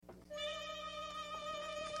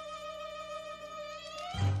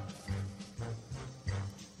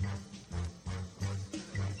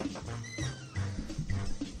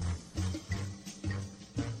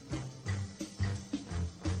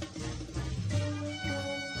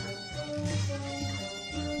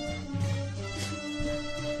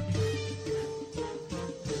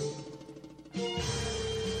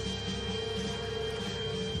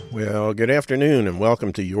Well, good afternoon and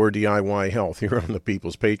welcome to Your DIY Health here on the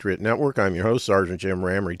People's Patriot Network. I'm your host, Sergeant Jim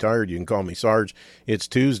Ram, retired. You can call me Sarge. It's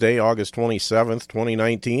Tuesday, August 27th,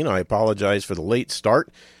 2019. I apologize for the late start.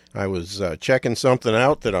 I was checking something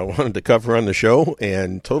out that I wanted to cover on the show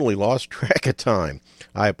and totally lost track of time.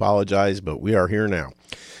 I apologize, but we are here now.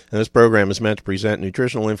 And this program is meant to present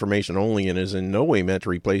nutritional information only and is in no way meant to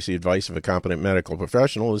replace the advice of a competent medical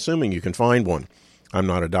professional, assuming you can find one. I'm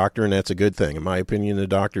not a doctor, and that's a good thing. In my opinion, the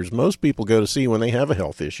doctors most people go to see when they have a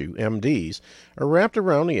health issue, MDs, are wrapped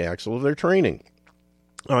around the axle of their training.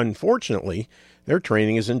 Unfortunately, their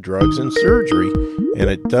training is in drugs and surgery, and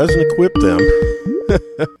it doesn't equip them.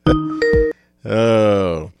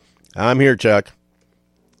 Oh, I'm here, Chuck.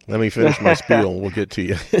 Let me finish my spiel, and we'll get to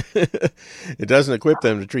you. It doesn't equip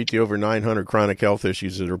them to treat the over 900 chronic health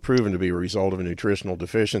issues that are proven to be a result of a nutritional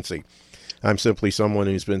deficiency. I'm simply someone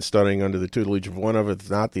who's been studying under the tutelage of one of, if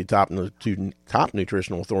not the top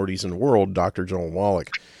nutritional authorities in the world, Dr. Joel Wallach.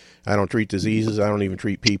 I don't treat diseases. I don't even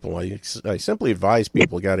treat people. I simply advise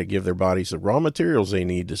people got to give their bodies the raw materials they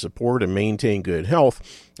need to support and maintain good health.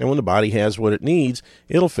 And when the body has what it needs,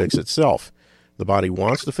 it'll fix itself. The body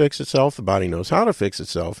wants to fix itself. The body knows how to fix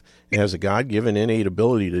itself. It has a God-given innate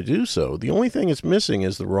ability to do so. The only thing it's missing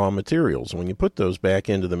is the raw materials. When you put those back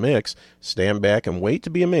into the mix, stand back and wait to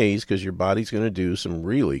be amazed because your body's going to do some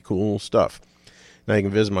really cool stuff. Now you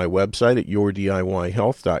can visit my website at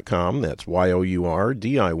yourdiyhealth.com. That's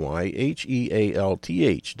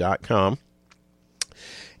YOURDIYHEALTH.com.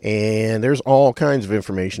 And there's all kinds of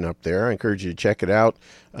information up there. I encourage you to check it out.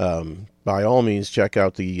 By all means, check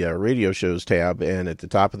out the radio shows tab, and at the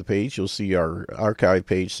top of the page, you'll see our archive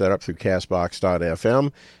page set up through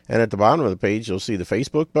castbox.fm, and at the bottom of the page, you'll see the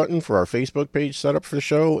Facebook button for our Facebook page set up for the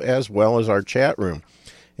show, as well as our chat room.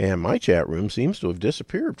 And my chat room seems to have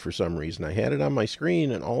disappeared for some reason. I had it on my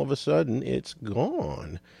screen, and all of a sudden, it's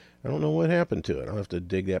gone. I don't know what happened to it. I'll have to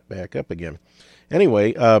dig that back up again.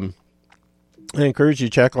 Anyway, I encourage you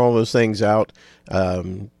to check all those things out.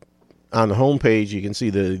 On the home page, you can see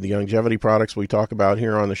the longevity products we talk about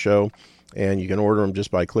here on the show, and you can order them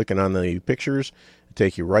just by clicking on the pictures. It'll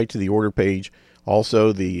take you right to the order page.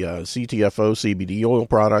 Also, the CTFO CBD oil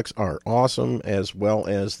products are awesome, as well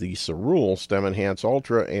as the Cerule Stem Enhance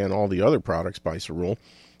Ultra and all the other products by Cerule.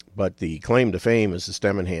 But the claim to fame is the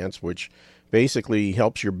Stem Enhance, which basically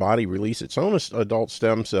helps your body release its own adult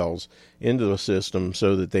stem cells into the system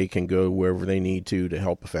so that they can go wherever they need to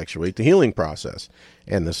help effectuate the healing process.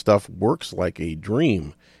 And the stuff works like a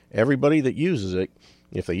dream. Everybody that uses it,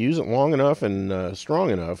 if they use it long enough and strong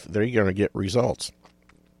enough, they're going to get results.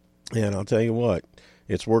 And I'll tell you what,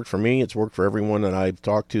 it's worked for me. It's worked for everyone that I've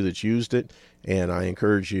talked to that's used it. And I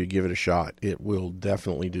encourage you to give it a shot. It will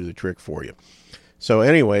definitely do the trick for you. So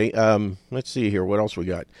anyway, let's see here. What else we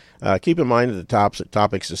got? Keep in mind that the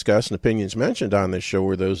topics discussed and opinions mentioned on this show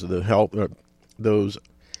are those of the health,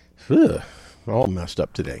 all messed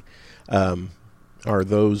up today, are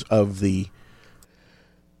those of the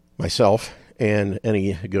myself and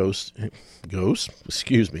any ghosts, and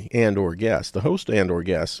or guests, the host and or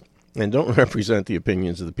guests, and don't represent the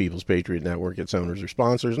opinions of the People's Patriot Network, its owners, or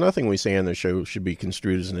sponsors. Nothing we say on the show should be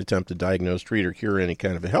construed as an attempt to diagnose, treat, or cure any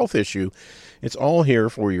kind of a health issue. It's all here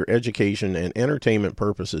for your education and entertainment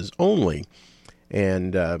purposes only.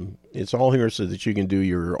 And it's all here so that you can do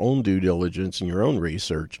your own due diligence and your own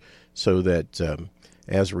research so that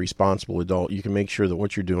as a responsible adult, you can make sure that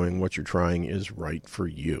what you're doing, what you're trying is right for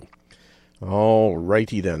you. All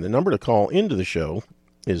righty then. The number to call into the show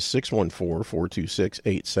is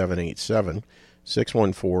 614-426-8787,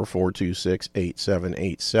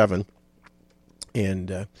 614-426-8787.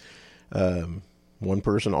 And one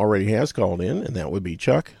person already has called in, and that would be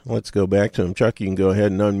Chuck. Let's go back to him. Chuck, you can go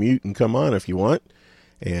ahead and unmute and come on if you want,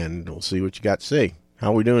 and we'll see what you got to say.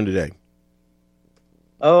 How are we doing today?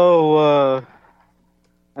 I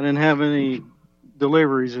didn't have any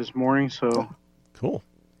deliveries this morning, so cool.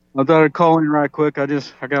 I thought I'd call in right quick. I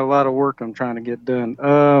got a lot of work I'm trying to get done.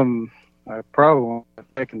 I probably won't be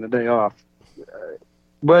taking the day off.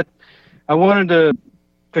 But I wanted to,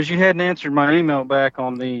 because you hadn't answered my email back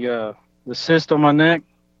on the cyst on my neck.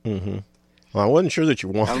 Mm-hmm. Well, I wasn't sure that you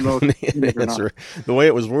wanted an answer. The way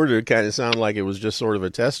it was worded, it kind of sounded like it was just sort of a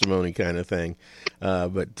testimony kind of thing.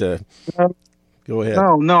 But go ahead.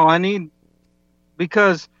 No,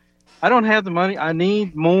 because I don't have the money. I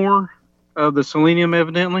need more of the selenium,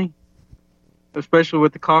 evidently, especially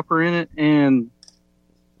with the copper in it. And,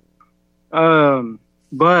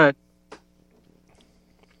 but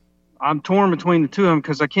I'm torn between the two of them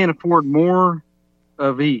because I can't afford more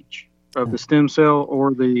of each, of the stem cell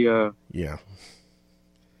or the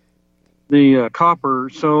copper.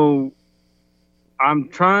 So I'm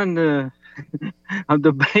trying to. I'm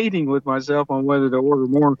debating with myself on whether to order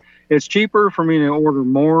more. It's cheaper for me to order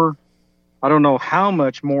more. I don't know how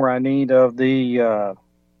much more I need of the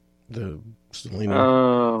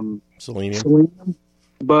selenium. selenium,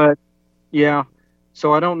 but yeah.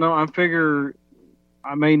 So I don't know. I figure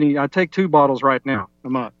I may need. I take 2 bottles right now a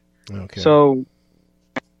month. Okay. So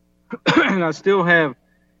and I still have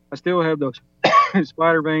those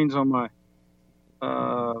spider veins on my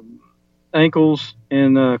ankles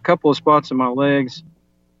and a couple of spots in my legs,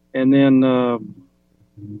 and then of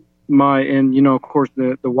course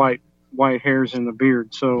the white hairs in the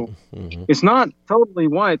beard. So it's not totally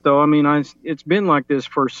white though. I mean, it's been like this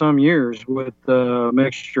for some years with a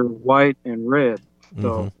mixture of white and red.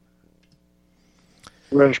 So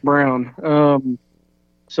reddish brown.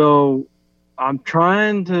 So I'm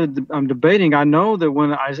debating. I know that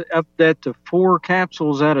when I upped that to 4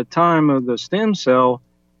 capsules at a time of the stem cell,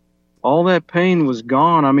 all that pain was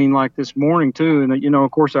gone. I mean, like this morning too. And,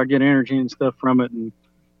 of course I get energy and stuff from it. And,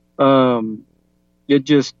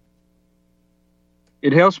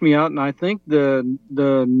 it helps me out. And I think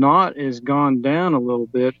the knot has gone down a little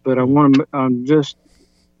bit, but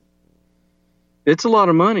it's a lot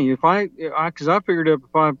of money. Cause I figured if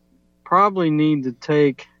I probably need to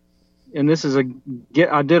take, and this is I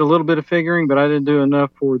did a little bit of figuring, but I didn't do enough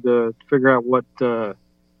to figure out what I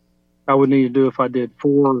would need to do if I did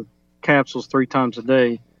 4 capsules 3 times a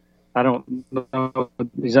day. I don't know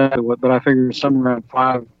exactly what, but I figured somewhere around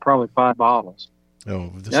probably 5 bottles.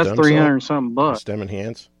 Oh, that's 300 and something bucks. Stem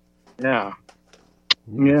Enhance. Yeah.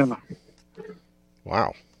 Ooh. Yeah.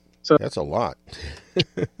 Wow. So that's a lot.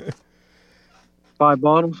 5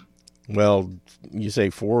 bottles. Well, you say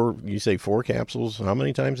 4 capsules. How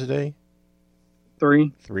many times a day?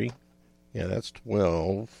 3. Yeah, that's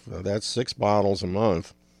 12. That's 6 bottles a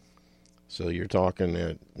month. So you're talking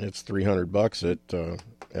it's $300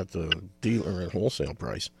 at the dealer at wholesale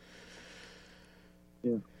price.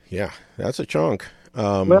 Yeah. Yeah, that's a chunk.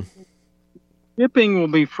 Well, shipping will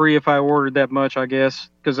be free if I ordered that much, I guess,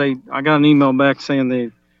 because I got an email back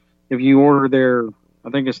saying if you order I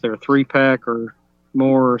think it's their 3-pack or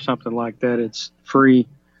more or something like that, it's free.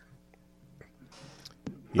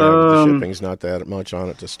 Yeah, but the shipping's not that much on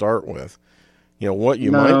it to start with. What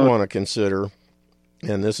you might want to consider,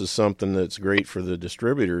 and this is something that's great for the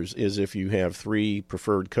distributors, is if you have 3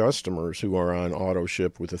 preferred customers who are on auto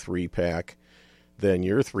ship with a 3-pack, then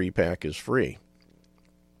your 3-pack is free.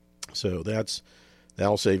 So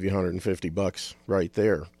that'll save you $150 right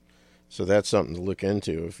there. So that's something to look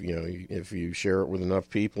into. If you share it with enough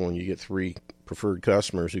people and you get 3 preferred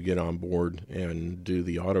customers who get on board and do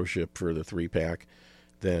the auto ship for the 3-pack,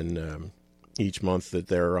 then each month that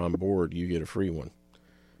they're on board, you get a free one.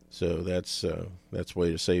 So that's a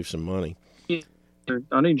way to save some money. I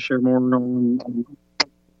need to share more on.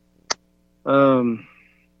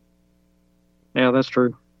 Yeah, that's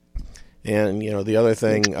true. And the other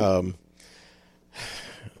thing,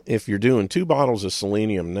 if you're doing 2 bottles of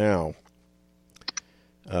selenium now,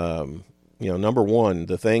 number one,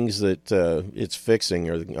 the things that it's fixing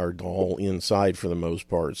are all inside for the most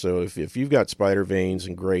part. So if you've got spider veins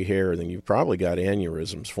and gray hair, then you've probably got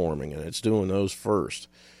aneurysms forming, and it's doing those first.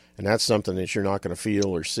 And that's something that you're not going to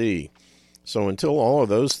feel or see. So until all of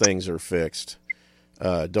those things are fixed,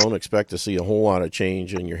 don't expect to see a whole lot of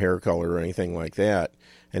change in your hair color or anything like that.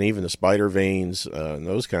 And even the spider veins and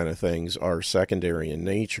those kind of things are secondary in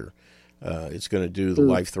nature. It's going to do the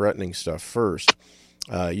life-threatening stuff first.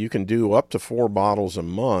 You can do up to 4 bottles a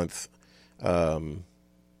month, but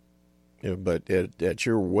at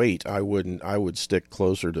your weight, I would stick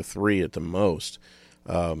closer to 3 at the most.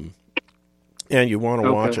 And you want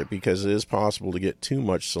to watch it because it is possible to get too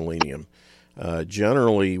much selenium.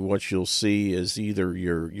 Generally, what you'll see is either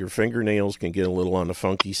your fingernails can get a little on the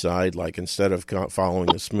funky side, like instead of following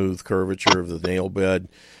the smooth curvature of the nail bed,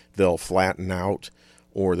 they'll flatten out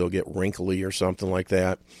or they'll get wrinkly or something like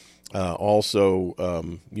that.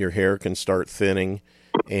 Also, your hair can start thinning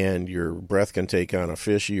and your breath can take on a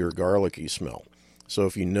fishy or garlicky smell. So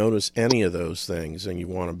if you notice any of those things, then you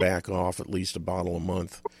want to back off at least a bottle a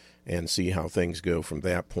month and see how things go from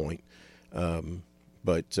that point. I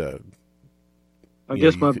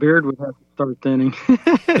guess my beard would have to start thinning.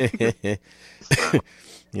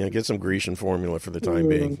 Get some Grecian formula for the time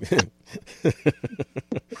being.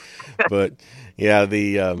 But yeah,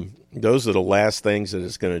 those are the last things that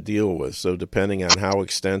it's going to deal with. So depending on how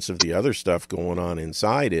extensive the other stuff going on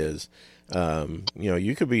inside is,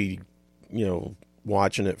 you could be,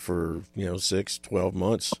 watching it for 6, 12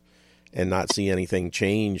 months and not see anything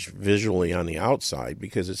change visually on the outside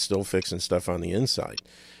because it's still fixing stuff on the inside.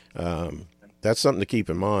 That's something to keep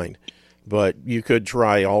in mind. But you could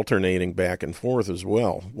try alternating back and forth as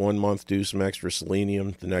well. 1 month do some extra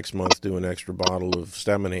selenium, the next month do an extra bottle of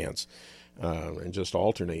Stem Enhance, and just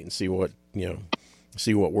alternate and see what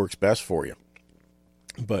works best for you.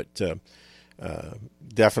 But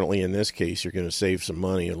definitely in this case, you're going to save some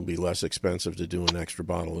money. It'll be less expensive to do an extra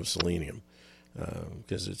bottle of selenium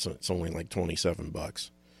because it's only like $27.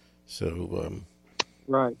 So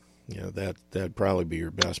right. Yeah, that'd probably be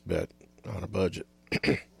your best bet on a budget.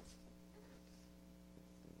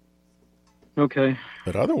 Okay.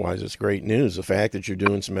 But otherwise, it's great news. The fact that you're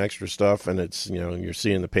doing some extra stuff and it's, you're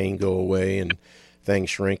seeing the pain go away and things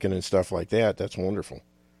shrinking and stuff like that, that's wonderful.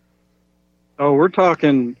 Oh, we're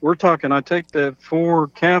talking, I take the 4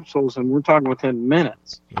 capsules and we're talking within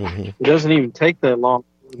minutes. Mm-hmm. It doesn't even take that long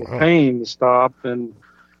for the pain to stop and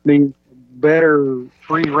better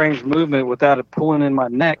free range movement without it pulling in my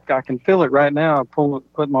neck. I can feel it right now. I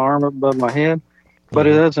put my arm up above my head, but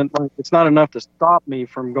it doesn't. It's not enough to stop me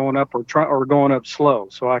from going up or going up slow.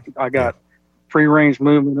 So I got free range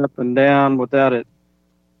movement up and down without it.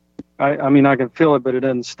 I mean I can feel it, but it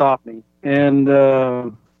doesn't stop me. And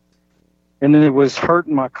then it was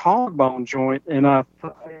hurting my collarbone joint and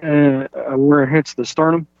where it hits the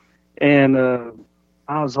sternum, and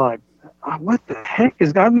I was like, what the heck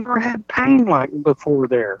is that? I've never had pain like before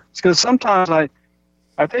there. It's because sometimes I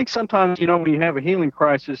think sometimes, when you have a healing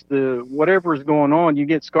crisis, whatever is going on, you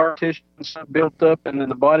get scar tissue and stuff built up, and then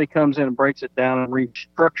the body comes in and breaks it down and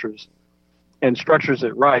restructures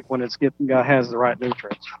it right when has the right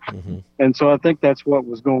nutrients. Mm-hmm. And so I think that's what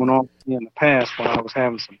was going on in the past when I was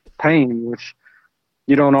having some pain, which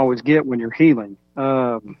you don't always get when you're healing.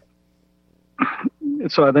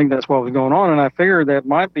 So I think that's what was going on, and I figured that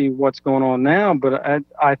might be what's going on now. But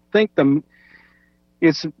I think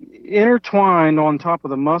it's intertwined on top of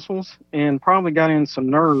the muscles and probably got in some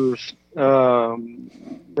nerves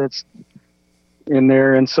that's in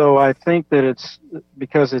there. And so I think that it's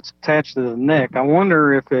because it's attached to the neck. I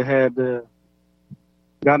wonder if it had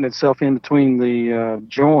gotten itself in between the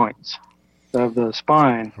joints of the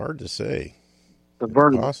spine. Hard to say. The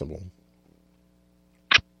vertebrae. Possible.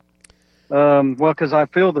 Well, because I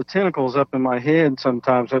feel the tentacles up in my head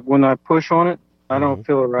sometimes. When I push on it, I don't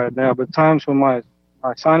feel it right now. But times when my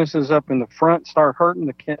sinuses up in the front start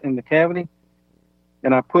hurting in the cavity,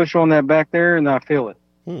 and I push on that back there, and I feel it.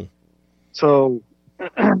 So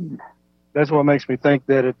that's what makes me think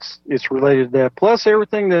that it's related to that. Plus,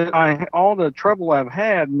 everything all the trouble I've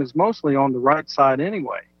had is mostly on the right side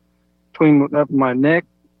anyway, between up my neck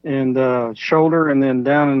and shoulder, and then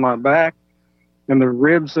down in my back. And the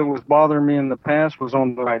ribs that was bothering me in the past was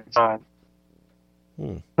on the right side.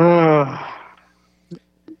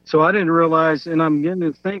 So I didn't realize, and I'm getting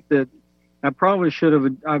to think that I probably should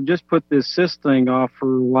have. I've just put this cyst thing off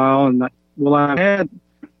for a while, and I had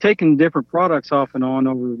taken different products off and on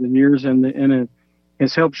over the years, and it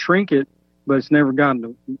has helped shrink it, but it's never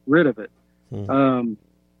gotten rid of it.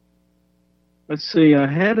 Let's see. I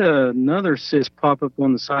had another cyst pop up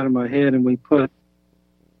on the side of my head, and we put.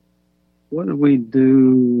 What did we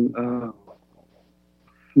do?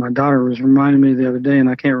 My daughter was reminding me the other day, and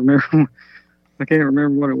I can't remember. I can't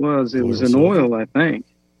remember what it was. It was an oil, I think.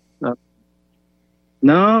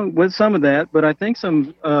 No, with some of that, but I think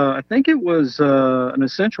I think it was an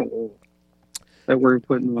essential oil that we're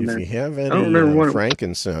putting on there. If you have any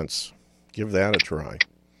frankincense, give that a try.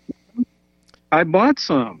 I bought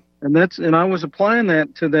some, and I was applying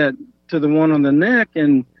that to the one on the neck,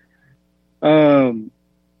 and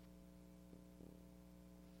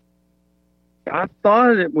I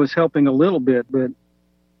thought it was helping a little bit, but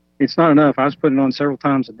it's not enough. I was putting it on several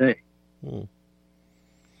times a day.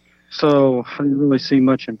 So I didn't really see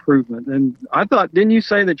much improvement. And I thought, didn't you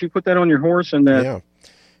say that you put that on your horse? And that?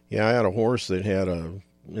 Yeah, I had a horse that had a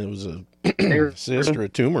cyst or a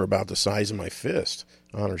tumor about the size of my fist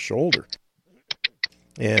on her shoulder.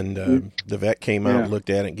 And the vet came out, looked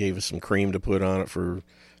at it, and gave us some cream to put on it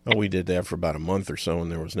we did that for about a month or so, and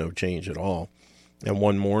there was no change at all. And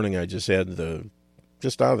one morning I just had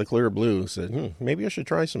just out of the clear blue, said, maybe I should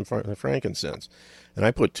try some frankincense. And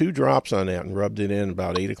I put 2 drops on that and rubbed it in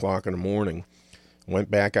about 8 o'clock in the morning.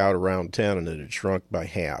 Went back out around 10, and it had shrunk by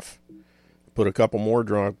half. Put a couple more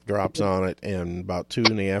drops on it, and about 2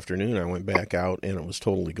 in the afternoon I went back out, and it was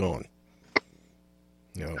totally gone.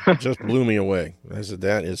 It just blew me away. I said,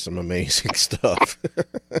 that is some amazing stuff.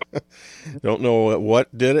 Don't know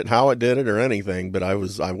what did it, how it did it, or anything, but I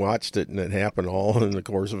watched it, and it happened all in the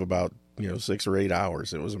course of about 6 or 8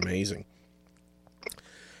 hours. It was amazing.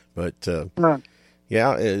 But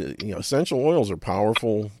essential oils are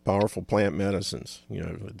powerful plant medicines.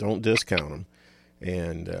 Don't discount them.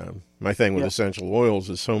 And my thing with essential oils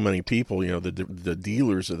is so many people, the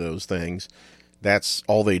dealers of those things, that's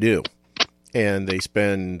all they do. And they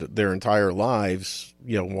spend their entire lives,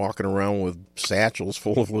 walking around with satchels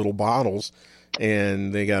full of little bottles,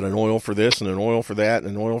 and they got an oil for this and an oil for that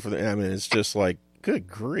and an oil for that. I mean, it's just like, good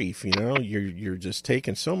grief, you're just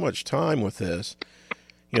taking so much time with this.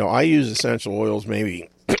 I use essential oils maybe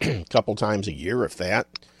a couple times a year, if that,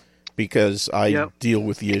 because I deal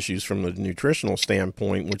with the issues from the nutritional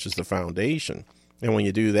standpoint, which is the foundation. And when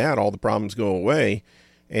you do that, all the problems go away,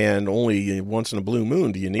 and only once in a blue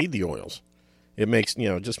moon do you need the oils. It makes,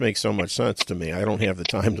 just makes so much sense to me. I don't have the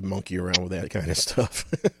time to monkey around with that kind of stuff.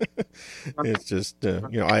 It's just,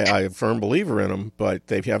 I'm a firm believer in them, but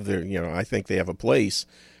they have their, I think they have a place,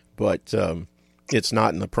 but it's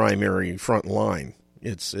not in the primary front line.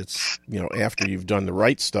 It's after you've done the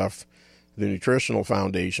right stuff, the nutritional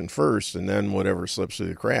foundation first, and then whatever slips through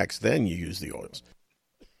the cracks, then you use the oils.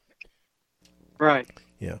 Right.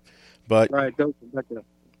 Yeah. But right.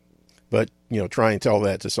 But, try and tell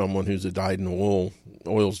that to someone who's a dyed-in-the-wool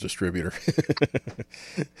oils distributor.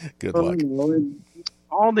 Good luck.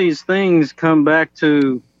 All these things come back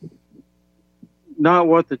to not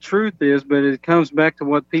what the truth is, but it comes back to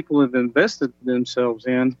what people have invested themselves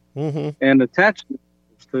in and attached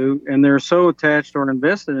themselves to. And they're so attached or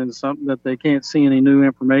invested in something that they can't see any new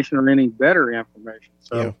information or any better information.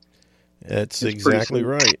 So. Yeah. That's exactly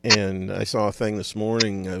right. And I saw a thing this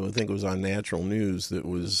morning, I think it was on Natural News, that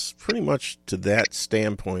was pretty much to that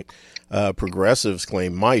standpoint. Progressives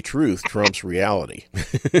claim my truth trumps reality.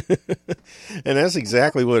 And that's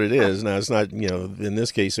exactly what it is. Now, it's not, in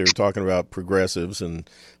this case, they were talking about progressives and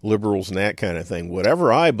liberals and that kind of thing.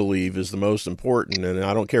 Whatever I believe is the most important, and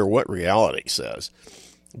I don't care what reality says.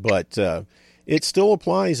 But it still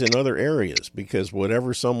applies in other areas, because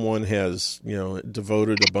whatever someone has,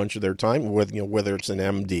 devoted a bunch of their time with, whether it's an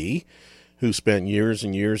MD who spent years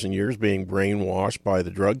and years and years being brainwashed by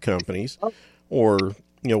the drug companies, or,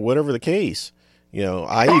 whatever the case,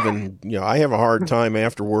 I have a hard time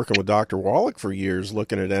after working with Dr. Wallach for years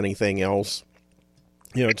looking at anything else.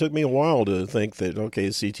 It took me a while to think that, okay,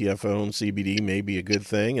 CTFO and CBD may be a good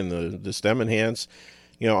thing, and the stem enhance.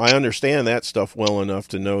 I understand that stuff well enough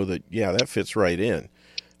to know that, that fits right in.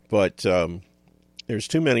 But there's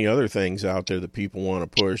too many other things out there that people want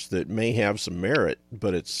to push that may have some merit,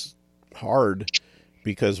 but it's hard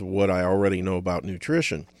because of what I already know about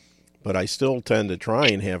nutrition. But I still tend to try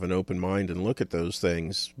and have an open mind and look at those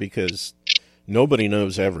things, because nobody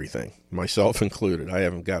knows everything, myself included. I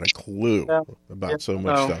haven't got a clue about so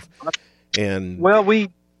much stuff. And well, we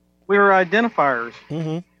were identifiers.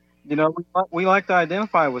 Mm-hmm. We like to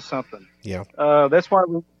identify with something. Yeah. That's why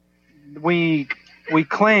we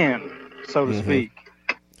clan, so to speak.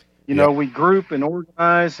 We group and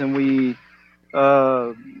organize, and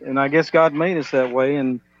and I guess God made us that way,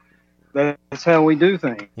 and that's how we do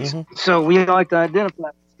things. Mm-hmm. So we like to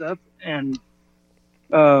identify stuff, and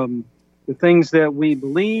the things that we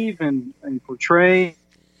believe and portray,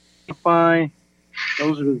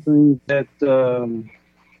 those are the things that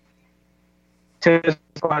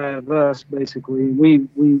testify of us, basically.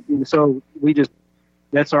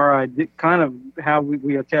 That's our kind of how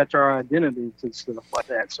we attach our identity to stuff like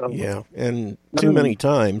that. So and too many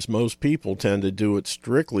times most people tend to do it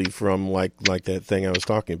strictly from like that thing I was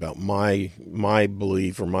talking about. My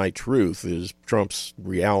belief or my truth is trumps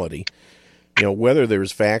reality. Whether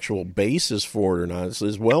there's factual basis for it or not,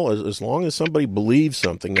 as long as somebody believes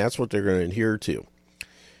something, that's what they're going to adhere to.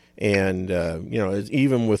 And,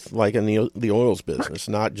 even with like in the oils business,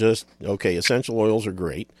 not just, okay, essential oils are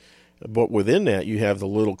great, but within that you have the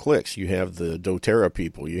little cliques. You have the doTERRA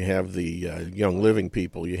people, you have the Young Living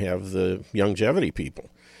people, you have the longevity people.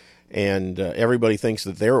 And everybody thinks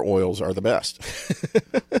that their oils are the best.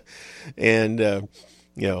 And,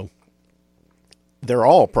 they're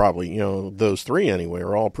all probably, those three anyway,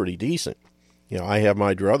 are all pretty decent. I have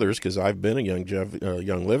my druthers because I've been a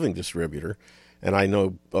Young Living distributor. And I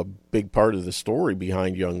know a big part of the story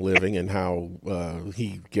behind Young Living and how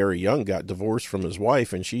Gary Young got divorced from his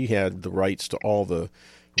wife, and she had the rights to all the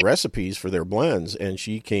recipes for their blends, and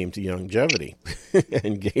she came to Longevity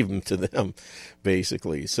and gave them to them,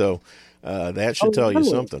 basically. So that should tell you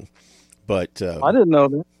something. But I didn't know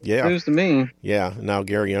that. Yeah, news to me. Yeah. Now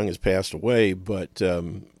Gary Young has passed away, but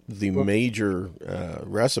the major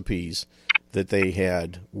recipes that they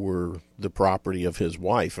had were the property of his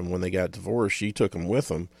wife. And when they got divorced, she took them with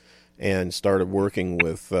them and started working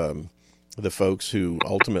with the folks who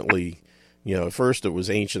ultimately, at first it was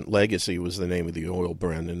Ancient Legacy was the name of the oil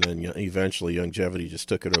brand, and then eventually Longevity just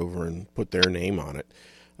took it over and put their name on it.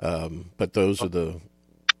 But those are the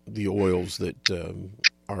the oils that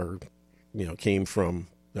are, came from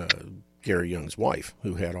Gary Young's wife,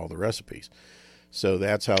 who had all the recipes. So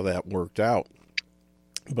that's how that worked out.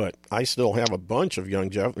 But I still have a bunch of young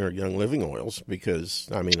living oils because,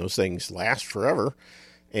 those things last forever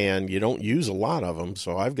and you don't use a lot of them.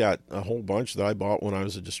 So I've got a whole bunch that I bought when I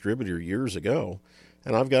was a distributor years ago.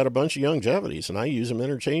 And I've got a bunch of longevities, and I use them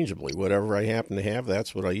interchangeably. Whatever I happen to have,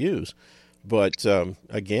 that's what I use. But,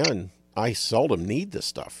 again, I seldom need this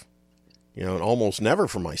stuff. And almost never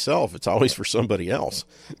for myself. It's always for somebody else.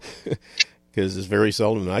 Because it's very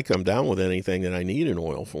seldom that I come down with anything that I need an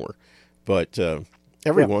oil for. But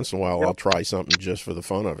every once in a while, I'll try something just for the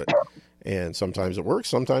fun of it. And sometimes it works,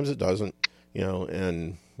 sometimes it doesn't.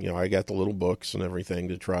 I got the little books and everything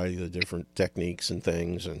to try the different techniques and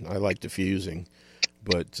things. And I like diffusing.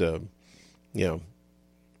 But,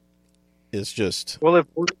 it's just... Well,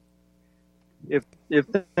 if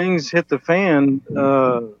things hit the fan,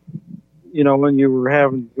 when you were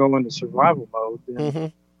having to go into survival mode,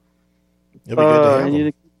 then, and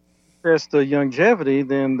you test the longevity,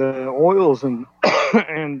 then the oils and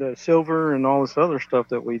and the silver and all this other stuff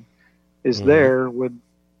that there would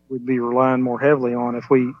be relying more heavily on if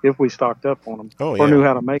we stocked up on them or knew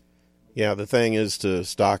how to make them. Yeah, the thing is to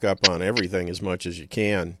stock up on everything as much as you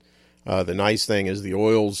can. The nice thing is the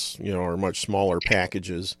oils, are much smaller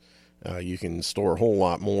packages. You can store a whole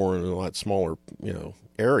lot more in a lot smaller,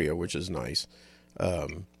 area, which is nice.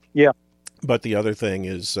 But the other thing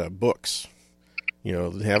is books.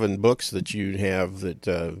 Having books that you have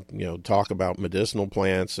that, talk about medicinal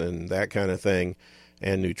plants and that kind of thing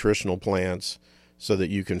and nutritional plants so that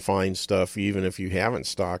you can find stuff even if you haven't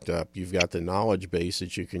stocked up. You've got the knowledge base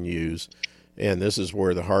that you can use. And this is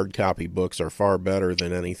where the hard copy books are far better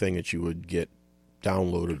than anything that you would get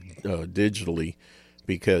downloaded digitally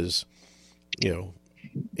because,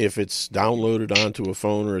 if it's downloaded onto a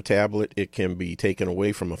phone or a tablet, it can be taken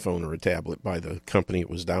away from a phone or a tablet by the company it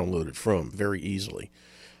was downloaded from very easily.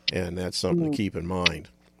 And that's something to keep in mind.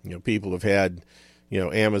 People have had,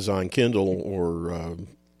 Amazon Kindle or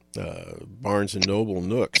Barnes & Noble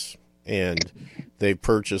Nooks, and they've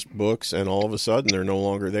purchased books, and all of a sudden they're no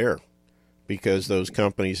longer there because those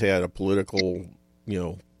companies had a political,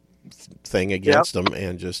 thing against them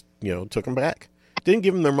and just, took them back. Didn't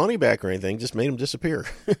give them their money back or anything, just made them disappear.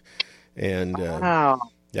 And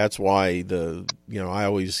that's why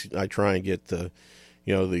I try and get the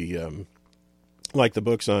like the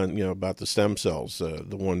books on, about the stem cells,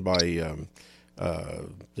 the one by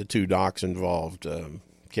the two docs involved,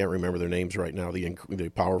 can't remember their names right now, the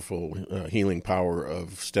powerful healing power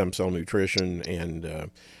of stem cell nutrition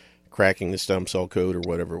and cracking the stem cell code or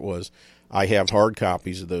whatever it was. I have hard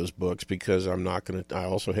copies of those books because I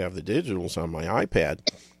also have the digitals on my iPad,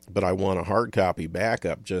 but I want a hard copy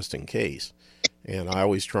backup just in case. And I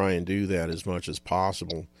always try and do that as much as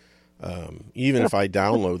possible. Even if I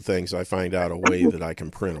download things, I find out a way that I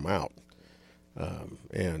can print them out.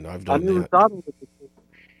 And I've done that. Thought of it before.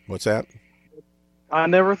 What's that? I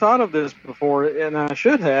never thought of this before, and I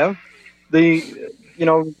should have. Being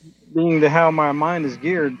how my mind is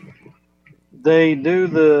geared, they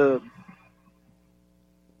do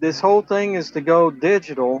this whole thing is to go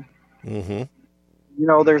digital. Mm-hmm.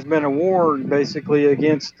 There's been a war basically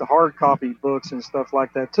against the hard copy books and stuff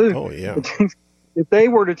like that too. Oh yeah. If they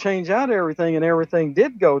were to change out everything and everything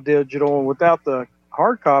did go digital without the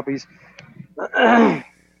hard copies,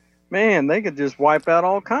 man, they could just wipe out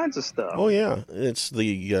all kinds of stuff. Oh yeah, it's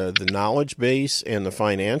the knowledge base and the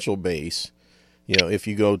financial base. If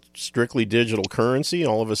you go strictly digital currency,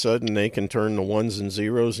 all of a sudden they can turn the ones and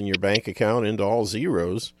zeros in your bank account into all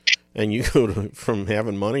zeros, and you go from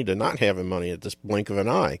having money to not having money at this blink of an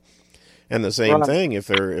eye. And the same thing,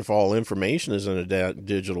 if all information is in a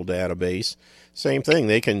digital database, same thing.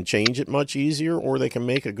 They can change it much easier, or they can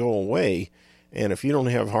make it go away. And if you don't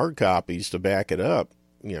have hard copies to back it up,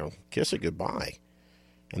 kiss it goodbye.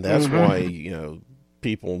 And that's why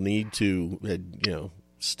people need to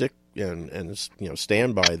stick and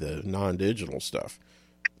stand by the non-digital stuff,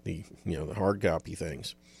 the hard copy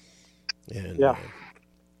things. And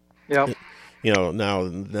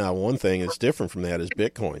now one thing that's different from that is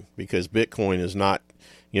Bitcoin, because Bitcoin is not,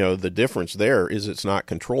 the difference there is it's not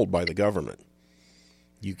controlled by the government.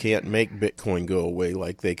 You can't make Bitcoin go away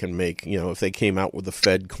like they can make, if they came out with the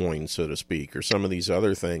Fed coin, so to speak, or some of these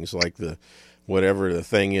other things like whatever the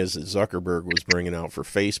thing is that Zuckerberg was bringing out for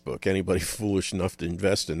Facebook. Anybody foolish enough to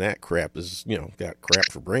invest in that crap is, got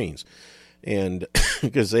crap for brains. And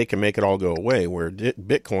because they can make it all go away, where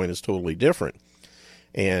Bitcoin is totally different.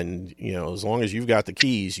 And, as long as you've got the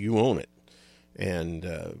keys, you own it. And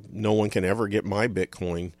no one can ever get my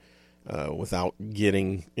Bitcoin without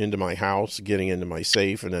getting into my house, getting into my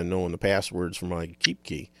safe, and then knowing the passwords for my keep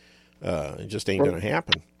key. It just ain't going to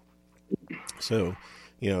happen. So,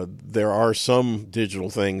 there are some digital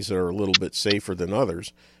things that are a little bit safer than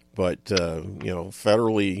others, but,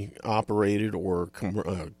 federally operated or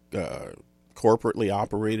corporately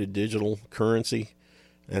operated digital currency,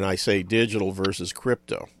 and I say digital versus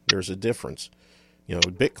crypto, there's a difference.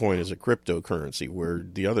 Bitcoin is a cryptocurrency where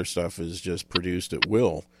the other stuff is just produced at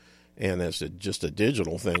will, and that's just a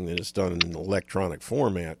digital thing that is done in an electronic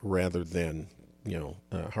format rather than,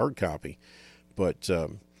 hard copy. But,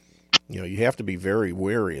 you have to be very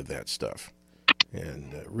wary of that stuff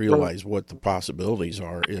and realize what the possibilities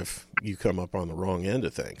are if you come up on the wrong end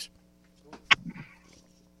of things.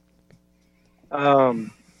 I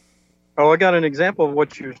got an example of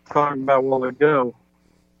what you were talking about a while ago.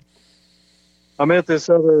 I met this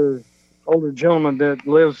older gentleman that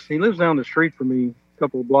lives down the street from me, a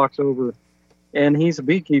couple of blocks over, and he's a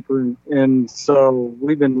beekeeper. And so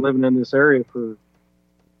we've been living in this area for,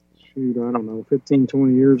 I don't know, 15,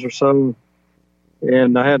 20 years or so.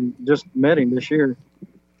 And I hadn't just met him this year.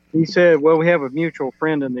 He said, well, we have a mutual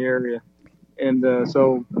friend in the area. And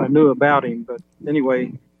so I knew about him. But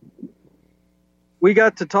anyway, we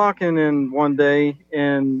got to talking one day,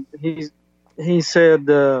 and he said,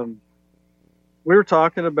 we were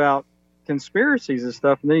talking about conspiracies and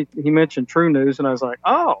stuff, and he mentioned True News, and I was like,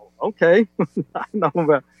 oh, okay. I know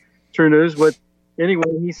about True News. But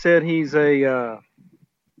anyway, he said he's a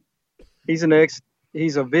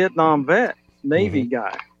Vietnam vet, Navy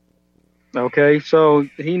guy. Okay, so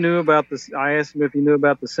he knew about this. I asked him if he knew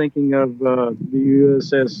about the sinking of the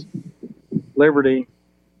USS Liberty,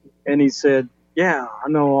 and he said, yeah, I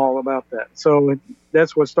know all about that. So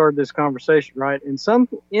that's what started this conversation, right? And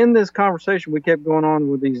in this conversation, we kept going on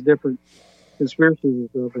with these different conspiracies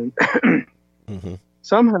and stuff. And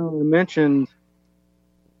somehow I mentioned,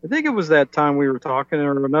 I think it was that time we were talking,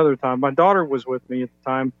 or another time. My daughter was with me at the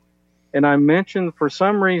time, and I mentioned for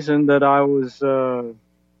some reason that I was.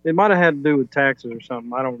 It might have had to do with taxes or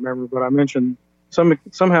something. I don't remember, but I mentioned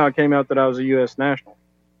somehow it came out that I was a U.S. national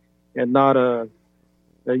and not a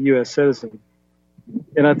U.S. citizen.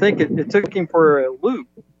 And I think it took him for a loop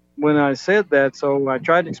when I said that. So I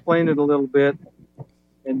tried to explain it a little bit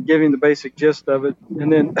and give him the basic gist of it.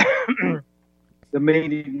 And then the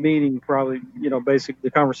meeting probably,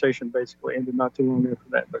 the conversation basically ended not too long after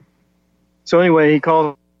that. But so anyway, he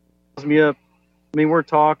calls me up. I mean, we're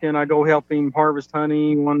talking. I go help him harvest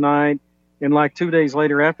honey one night. And like 2 days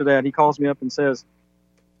later after that, he calls me up and says,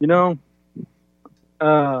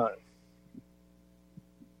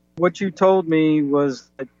 what you told me was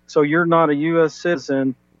that, so you're not a U.S.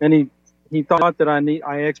 citizen, and he thought that I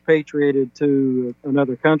expatriated to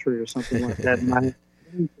another country or something like that, and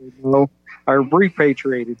I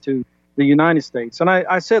repatriated to the United States. And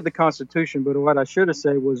I said the Constitution, but what I should have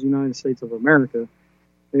said was United States of America,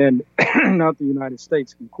 and not the United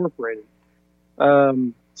States Incorporated.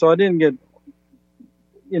 So I didn't get,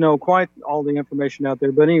 quite all the information out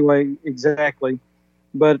there, but anyway, exactly.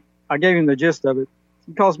 But I gave him the gist of it.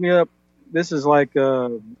 He calls me up. This is like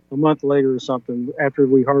a month later or something after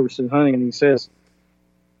we harvested honey, and he says,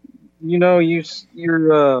 you're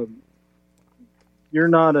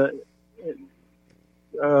not a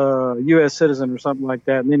U.S. citizen or something like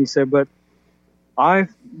that. And then he said, but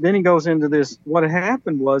then he goes into this. What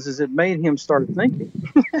happened was it made him start thinking,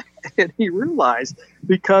 and he realized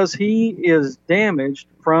because he is damaged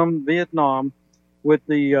from Vietnam with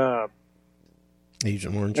the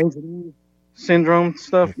Agent Orange syndrome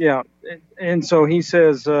stuff. Yeah. And so he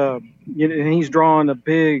says, he's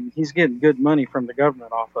drawing he's getting good money from the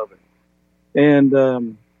government off of it.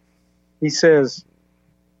 And he says,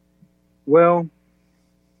 well,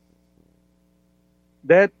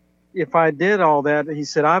 that if I did all that, he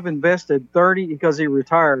said, I've invested 30, because he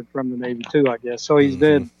retired from the Navy too, I guess. So he's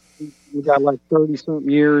we got like 30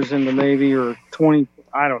 something years in the Navy, or 20,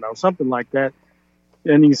 I don't know, something like that.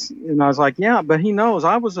 And I was like, yeah, but he knows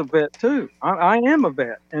I was a vet too. I am a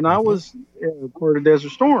vet, and I was part of Desert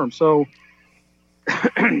Storm. So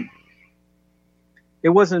it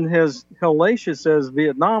wasn't as hellacious as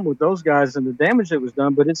Vietnam with those guys and the damage that was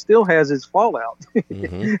done, but it still has its fallout.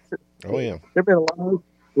 Oh yeah, there've been a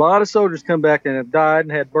lot of soldiers come back and have died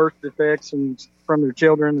and had birth defects and from their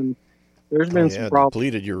children, and there's been some problems.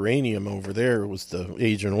 Depleted uranium over there was the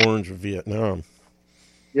Agent Orange of Vietnam.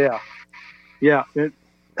 Yeah. Yeah,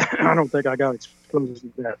 I don't think I got exposed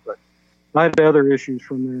to that, but I had other issues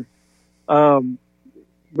from there.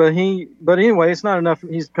 But anyway, it's not enough.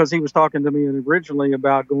 Because he was talking to me originally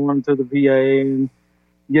about going to the VA and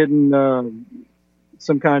getting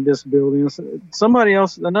some kind of disability. Somebody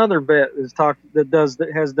else, another vet has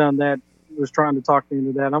done that, was trying to talk me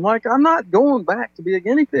into that. I'm like, I'm not going back to be a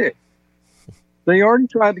guinea pig. They already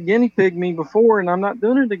tried to guinea pig me before, and I'm not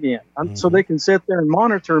doing it again. So they can sit there and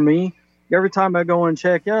monitor me every time I go and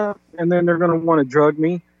check up, and then they're going to want to drug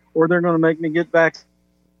me, or they're going to make me get back.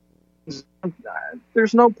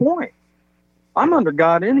 There's no point. I'm under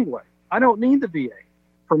God anyway. I don't need the VA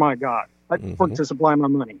for my God. I work to supply my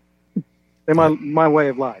money and my way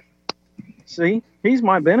of life. See, he's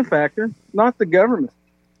my benefactor, not the government.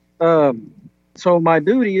 So my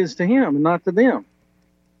duty is to him and not to them.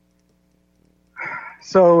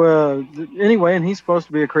 So anyway, and he's supposed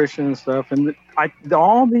to be a Christian and stuff. And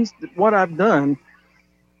what I've done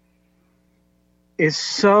is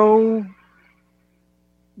so,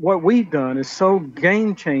 what we've done is so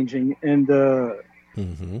game changing, and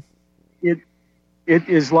it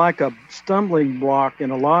is like a stumbling block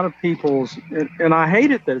in a lot of people's, and I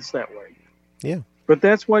hate it that it's that way. Yeah. But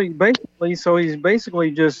that's what he's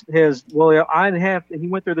basically just has, he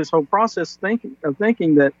went through this whole process thinking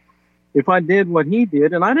that if I did what he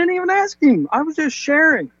did, and I didn't even ask him, I was just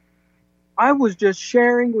sharing. I was just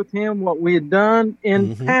sharing with him what we had done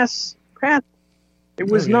in past. It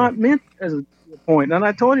was not meant as a point. And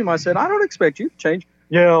I told him, I said, I don't expect you to change.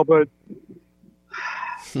 Yeah, but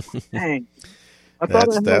dang.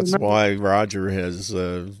 That's why Roger has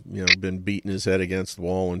been beating his head against the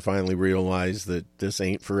wall and finally realized that this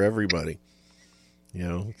ain't for everybody. You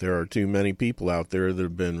know, there are too many people out there that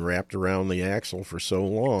have been wrapped around the axle for so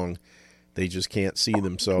long, they just can't see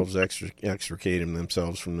themselves extricating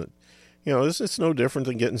themselves from the. You know, it's no different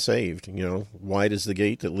than getting saved. You know, wide is the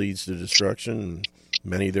gate that leads to destruction, and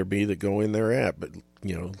many there be that go in thereat. But,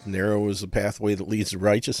 you know, narrow is the pathway that leads to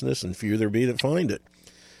righteousness, and few there be that find it.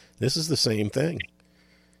 This is the same thing.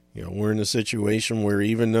 You know, we're in a situation where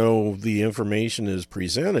even though the information is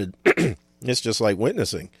presented, it's just like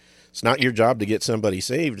witnessing. It's not your job to get somebody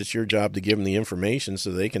saved. It's your job to give them the information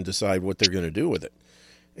so they can decide what they're going to do with it.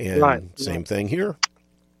 And same thing here.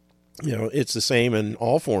 You know, it's the same in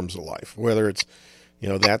all forms of life, whether it's, you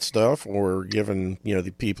know, that stuff or giving, you know,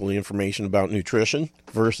 the people the information about nutrition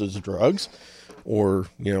versus drugs or,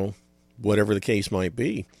 you know, whatever the case might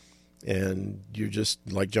be. And you're just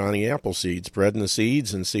like Johnny Appleseed, spreading the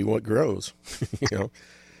seeds and see what grows. You know,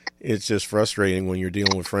 it's just frustrating when you're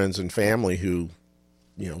dealing with friends and family who,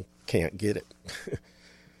 you know, can't get it.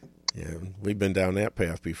 Yeah, we've been down that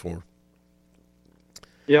path before.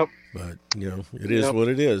 Yep. But, you know, it is what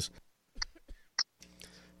it is.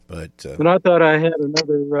 But I thought I had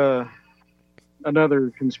another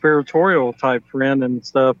conspiratorial type friend and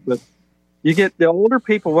stuff, but you get the older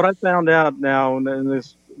people. What I found out now, and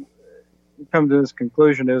this come to this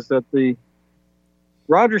conclusion, is that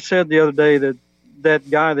Roger said the other day that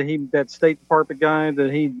guy that State Department guy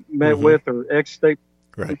that he met with, or ex-State,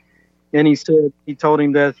 right, and he told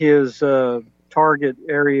him that his target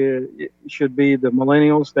area should be the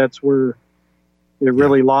millennials. That's where it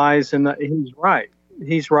really lies, and he's right.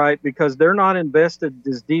 He's right, because they're not invested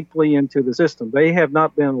as deeply into the system. They have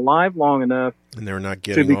not been alive long enough, and they're not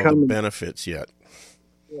getting all the benefits yet.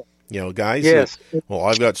 Yeah. You know, guys, well,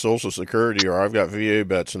 I've got Social Security or I've got VA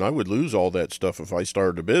bets, and I would lose all that stuff if I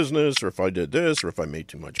started a business or if I did this or if I made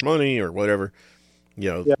too much money or whatever. You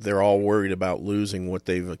know, they're all worried about losing what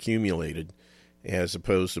they've accumulated, as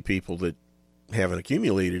opposed to people that haven't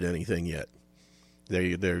accumulated anything yet.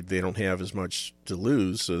 They don't have as much to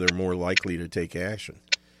lose, so they're more likely to take action.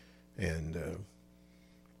 And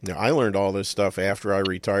now I learned all this stuff after I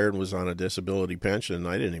retired and was on a disability pension, and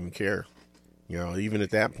I didn't even care. You know, even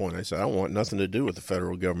at that point, I said, I don't want nothing to do with the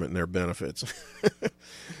federal government and their benefits.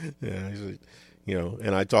 Yeah, you know,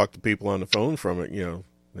 and I talked to people on the phone from it. You know,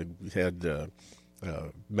 they had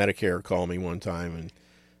Medicare call me one time, and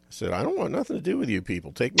I said, I don't want nothing to do with you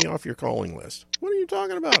people. Take me off your calling list. What are you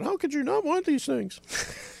talking about? How could you not want these things?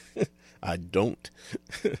 I don't.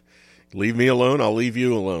 Leave me alone, I'll leave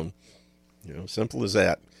you alone. You know, simple as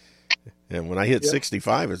that. And when I hit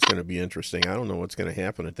 65, it's going to be interesting. I don't know what's going to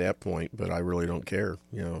happen at that point, but I really don't care.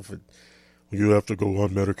 You know, you have to go on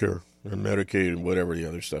Medicare or Medicaid and whatever the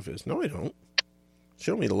other stuff is. No, I don't.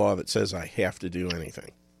 Show me the law that says I have to do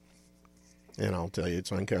anything. And I'll tell you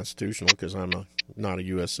it's unconstitutional because I'm not a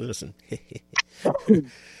U.S. citizen.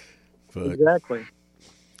 But, exactly.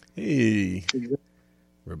 Hey, exactly.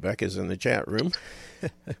 Rebecca's in the chat room.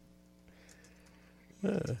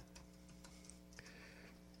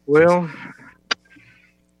 Well,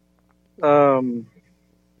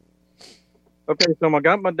 okay, so I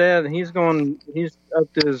got my dad, and he's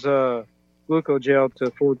upped his glucogel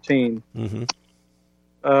to 14.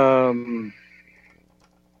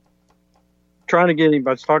 trying to get him.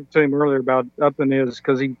 I was talking to him earlier about upping his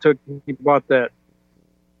because he bought that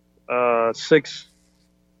six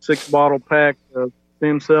bottle pack of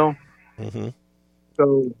stem cell. Mm-hmm.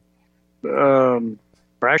 So, or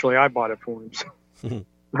actually, I bought it for him. So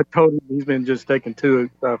I told him he's been just taking 4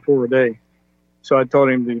 a day. So I told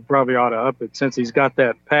him he probably ought to up it since he's got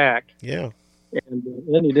that pack. Yeah.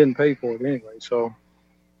 And he didn't pay for it anyway. So.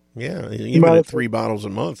 Yeah, even at 3 bottles a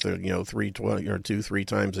month, 3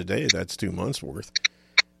 times a day, that's 2 months worth.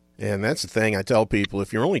 And that's the thing I tell people: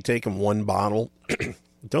 if you're only taking 1 bottle,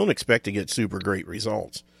 don't expect to get super great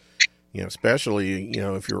results. Especially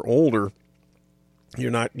if you're older, you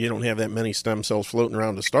don't have that many stem cells floating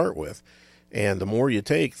around to start with, and the more you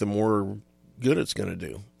take, the more good it's going to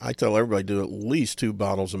do. I tell everybody do at least 2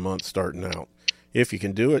 bottles a month starting out. If you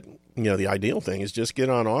can do it. The ideal thing is just get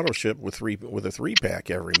on auto ship with a 3-pack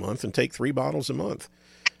every month and take 3 bottles a month.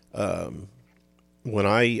 When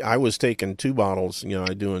I was taking 2 bottles,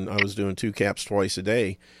 I was doing 2 caps twice a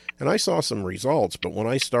day, and I saw some results. But when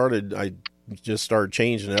I just started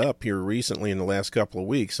changing it up here recently in the last couple of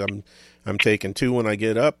weeks. I'm taking 2 when I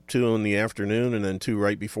get up, 2 in the afternoon, and then 2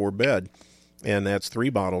 right before bed, and that's 3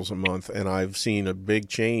 bottles a month. And I've seen a big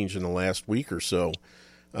change in the last week or so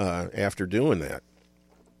after doing that.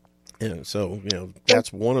 And so,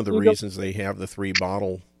 that's one of the reasons they have the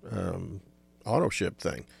 3-bottle auto ship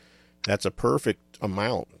thing. That's a perfect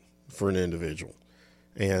amount for an individual.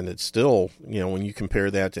 And it's still, when you compare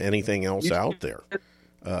that to anything else out there,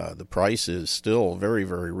 the price is still very,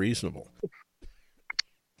 very reasonable.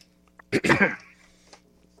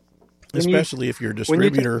 Especially if you're a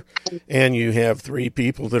distributor and you have 3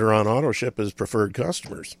 people that are on auto ship as preferred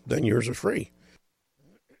customers, then yours are free.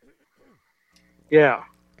 Yeah.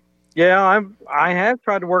 Yeah, I have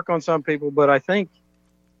tried to work on some people, but I think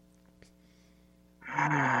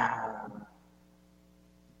I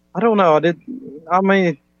don't know. I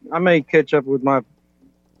may catch up with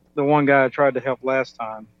the one guy I tried to help last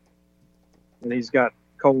time, and he's got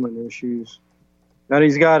colon issues. Now he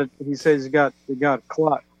says he got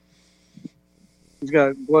clot. He's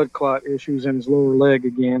got blood clot issues in his lower leg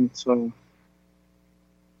again. So,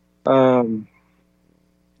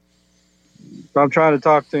 I'm trying to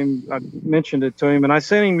talk to him. I mentioned it to him, and I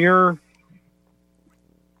sent him I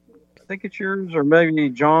think it's yours or maybe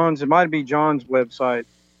John's. It might be John's website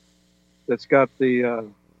that's got the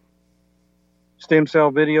stem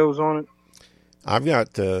cell videos on it. I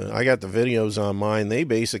got the videos on mine. They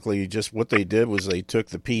basically just what they did was they took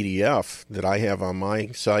the PDF that I have on my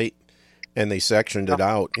site and they sectioned it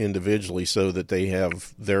out individually so that they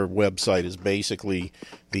have their website is basically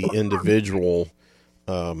the individual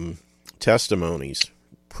testimonies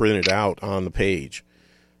printed out on the page,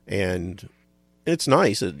 and it's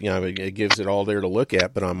nice. It gives it all there to look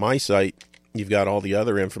at. But on my site, you've got all the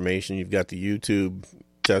other information. You've got the YouTube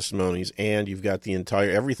testimonies, and you've got the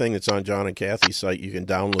everything that's on John and Kathy's site. You can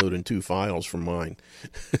download in 2 files from mine.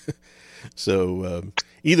 So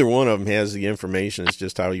either one of them has the information. It's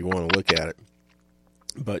just how you want to look at it.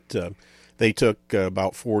 But they took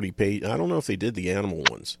about 40 pages. I don't know if they did the animal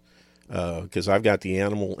ones. Because I've got the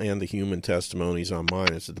animal and the human testimonies on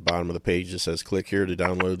mine. It's at the bottom of the page. It says, click here to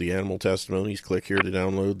download the animal testimonies, click here to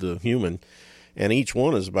download the human. And each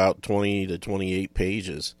one is about 20 to 28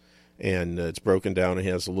 pages. And it's broken down. It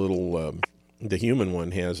has a little, the human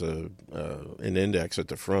one has an index at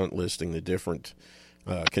the front listing the different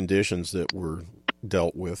conditions that were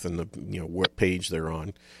dealt with and what page they're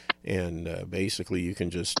on. And basically you can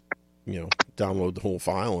just download the whole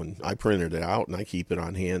file, and I printed it out and I keep it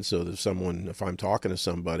on hand so that if I'm talking to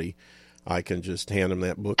somebody, I can just hand them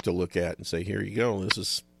that book to look at and say, here you go. This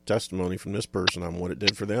is testimony from this person on what it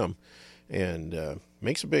did for them, and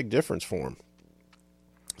makes a big difference for them.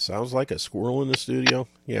 Sounds like a squirrel in the studio.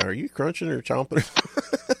 Yeah. Are you crunching or chomping?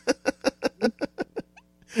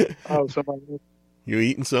 Oh, somebody. You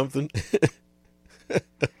eating something?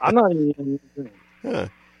 I'm not eating anything. Huh.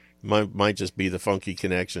 Might just be the funky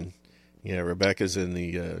connection. Yeah, Rebecca's in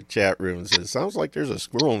the chat room and says, sounds like there's a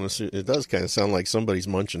squirrel in the suit. It does kind of sound like somebody's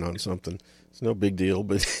munching on something. It's no big deal,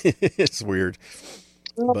 but it's weird.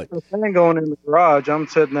 Well, but the fan going in the garage. I'm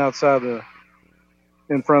sitting outside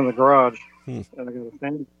in front of the garage, and I got a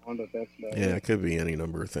fan on, but that's about it. It could be any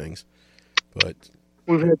number of things. But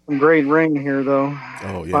we've had some great rain here, though.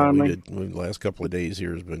 Oh, yeah, finally. We did. The last couple of days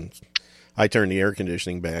here has been... I turned the air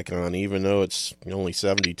conditioning back on, even though it's only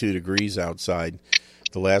 72 degrees outside.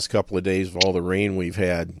 The last couple of days of all the rain we've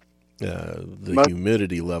had, the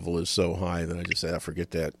humidity level is so high that I just said,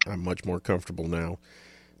 forget that. I'm much more comfortable now.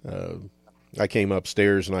 I came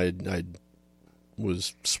upstairs and I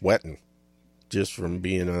was sweating just from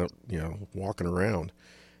being out, walking around.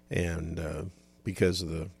 And because of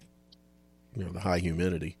the high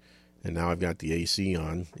humidity. And now I've got the AC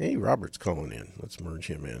on. Hey, Robert's calling in. Let's merge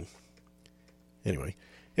him in. Anyway,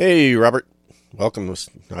 hey, Robert, welcome.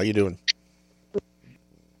 How you doing?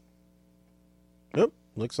 Nope,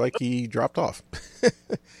 looks like he dropped off.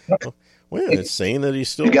 Well, it's saying that he's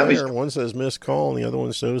still there. One says missed call, and the other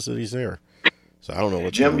one shows that he's there. So I don't know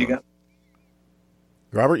what's Jim, going you on. got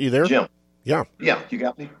Robert, you there? Jim. Yeah. Yeah, you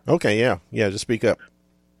got me? Okay, yeah. Just speak up.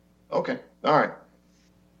 Okay, all right.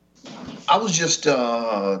 I was just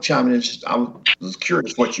chiming in. I was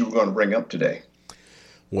curious what you were going to bring up today.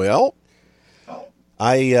 Well,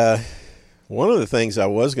 one of the things I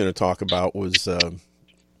was going to talk about was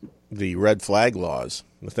the red flag laws.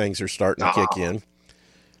 The things are starting to kick in.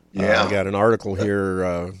 Yeah. I got an article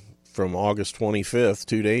here from August 25th,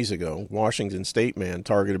 2 days ago. Washington State man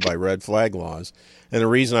targeted by red flag laws. And the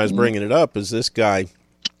reason I was bringing it up is this guy,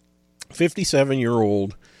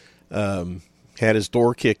 57-year-old, had his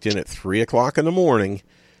door kicked in at 3 o'clock in the morning.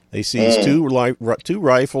 They seized two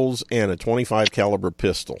rifles and a .25 caliber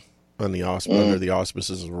pistol on the under the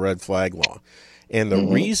auspices of red flag law. And the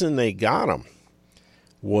reason they got him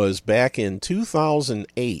was back in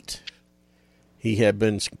 2008. He had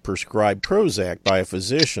been prescribed Prozac by a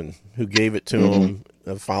physician who gave it to him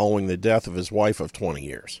following the death of his wife of 20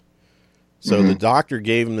 years. So the doctor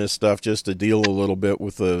gave him this stuff just to deal a little bit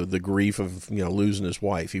with the grief of losing his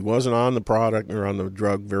wife. He wasn't on the product or on the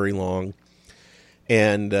drug very long.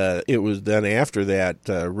 And it was then after that,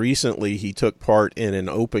 recently he took part in an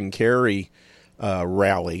open carry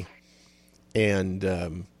rally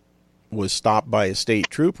and was stopped by a state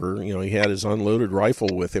trooper. He had his unloaded rifle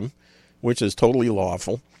with him, which is totally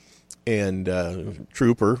lawful. And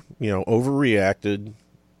trooper, overreacted,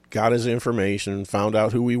 got his information, found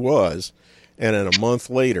out who he was, and then a month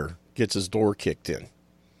later gets his door kicked in.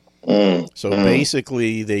 So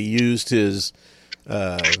basically they used his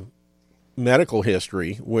medical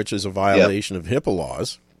history, which is a violation of HIPAA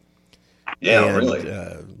laws. Yeah, and,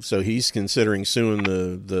 really. So he's considering suing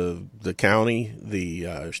the county,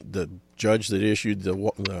 the judge that issued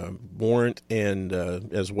the warrant, and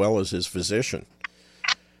as well as his physician.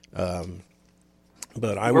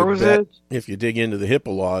 But I would bet if you dig into the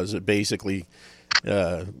HIPAA laws, it basically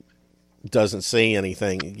doesn't say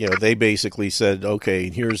anything. They basically said, okay,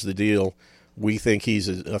 here's the deal. We think he's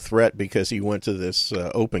a threat because he went to this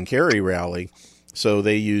open carry rally. So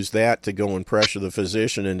they used that to go and pressure the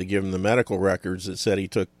physician and to give him the medical records that said he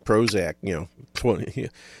took Prozac, 20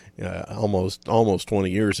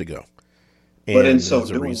 years ago. And but in so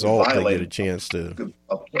as a doing, result, they get a chance to,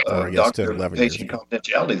 or I guess 10, 11 years patient ago.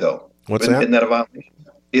 confidentiality, though. What's that? Isn't that a violation?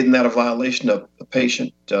 Isn't that a violation of the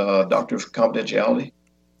patient doctor's confidentiality?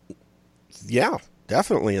 Yeah,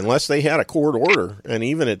 definitely. Unless they had a court order, and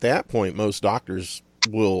even at that point, most doctors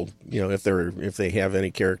will, if they have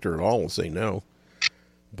any character at all, will say no.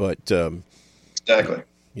 But Exactly.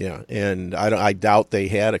 Yeah, and I doubt they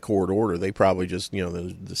had a court order. They probably just,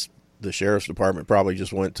 the sheriff's department probably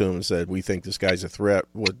just went to him and said, "We think this guy's a threat.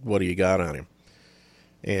 What do you got on him?"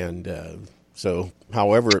 And so,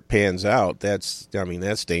 however it pans out, that's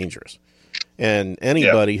dangerous. And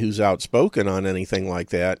anybody who's outspoken on anything like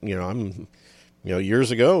that,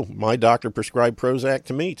 years ago, my doctor prescribed Prozac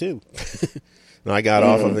to me too, and I got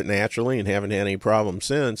off of it naturally and haven't had any problems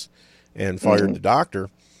since, and fired the doctor.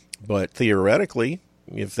 But theoretically,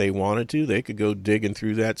 if they wanted to, they could go digging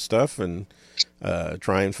through that stuff and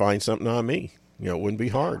try and find something on me. It wouldn't be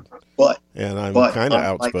hard. And I'm kind of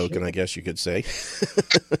outspoken, I guess you could say.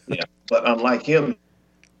 Yeah, but unlike him,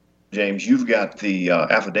 James, you've got the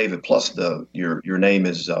affidavit plus your name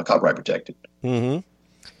is copyright protected. Mm-hmm.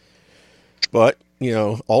 But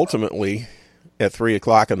ultimately, at 3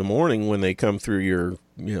 o'clock in the morning, when they come through your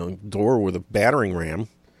door with a battering ram,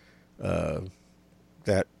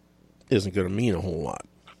 that isn't going to mean a whole lot.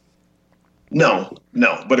 No,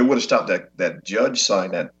 but it would have stopped that judge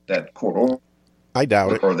signed that court order. I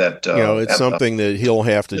doubt it. Or that it's something that he'll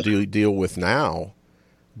have to deal with now.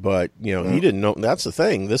 But he didn't know. That's the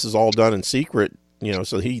thing. This is all done in secret.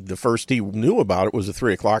 So the first he knew about it was at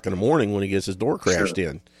 3 o'clock in the morning when he gets his door crashed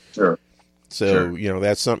in. Sure. So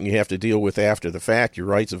that's something you have to deal with after the fact. Your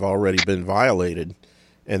rights have already been violated,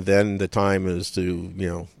 and then the time is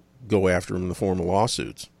to go after him in the form of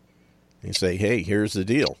lawsuits. And say, hey, here's the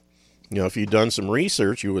deal. If you'd done some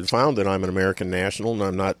research, you would have found that I'm an American national and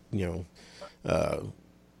I'm not,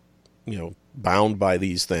 bound by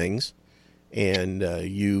these things. And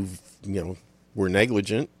were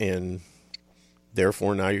negligent, and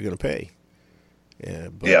therefore now you're going to pay.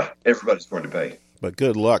 But everybody's going to pay. But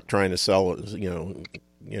good luck trying to sell it.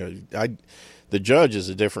 The judge is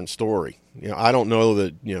a different story. I don't know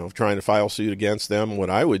that, trying to file suit against them, what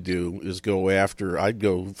I would do is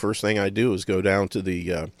first thing I do is go down to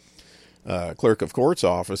the clerk of court's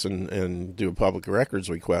office and do a public records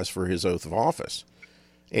request for his oath of office.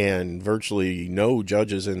 And virtually no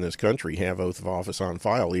judges in this country have oath of office on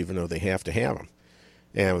file, even though they have to have them.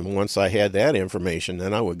 And once I had that information,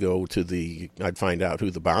 then I would go to I'd find out who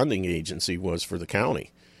the bonding agency was for the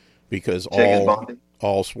county, because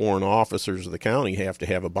all sworn officers of the county have to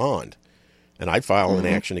have a bond. And I'd file an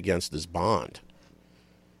action against his bond.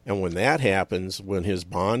 And when that happens, when his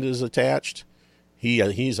bond is attached,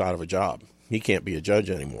 he's out of a job. He can't be a judge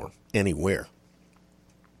anymore, anywhere.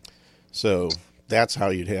 So that's how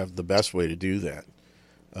you'd have the best way to do that.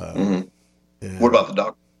 What about the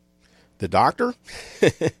doctor? The doctor?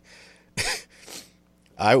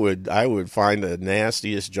 I would find the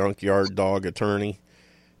nastiest junkyard dog attorney,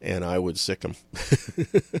 and I would sick him.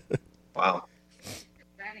 Wow.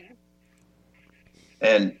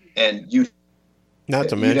 And you, not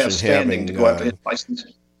to mention having to go after his license.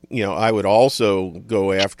 I would also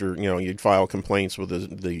go after, you'd file complaints with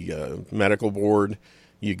the medical board.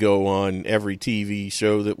 You go on every TV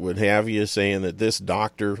show that would have you saying that this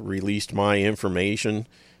doctor released my information,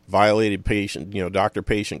 violated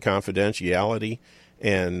doctor-patient confidentiality,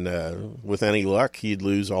 and with any luck, he'd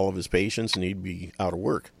lose all of his patients and he'd be out of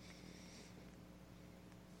work.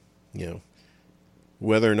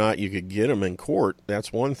 Whether or not you could get him in court,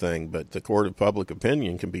 that's one thing, but the court of public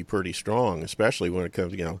opinion can be pretty strong, especially when it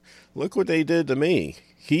comes to, look what they did to me.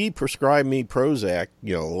 He prescribed me Prozac,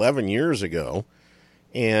 11 years ago,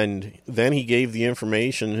 and then he gave the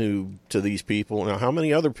information to these people. Now, how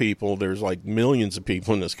many other people, there's like millions of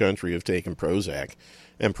people in this country have taken Prozac,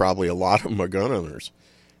 and probably a lot of them are gun owners.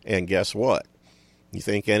 And guess what? You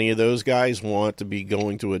think any of those guys want to be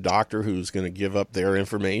going to a doctor who's going to give up their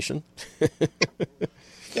information?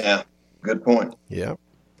 Yeah, good point. Yeah.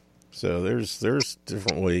 So there's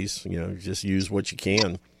different ways, just use what you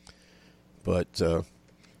can. But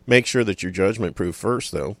make sure that you're judgment proof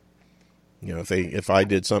first, though. If I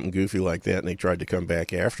did something goofy like that and they tried to come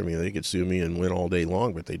back after me, they could sue me and win all day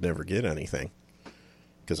long, but they'd never get anything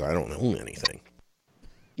because I don't own anything.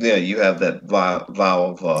 Yeah, you have that vow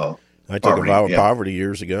of I took a vow of poverty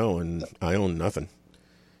years ago, and I own nothing.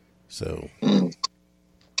 So,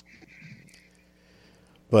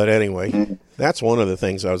 but anyway, that's one of the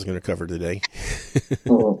things I was going to cover today.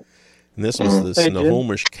 And this was the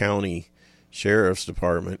Snohomish County Sheriff's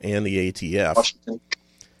Department and the ATF. Washington.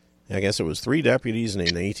 I guess it was 3 deputies and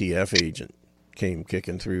an ATF agent came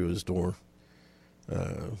kicking through his door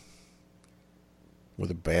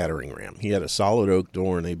with a battering ram. He had a solid oak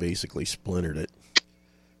door, and they basically splintered it.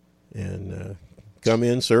 And come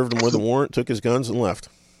in, served him with a warrant, took his guns, and left.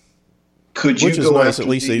 Which is nice. At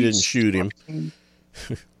least they didn't shoot him.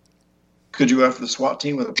 Could you go after the SWAT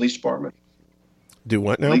team or the police department? Do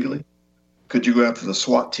what now? Legally? Could you go after the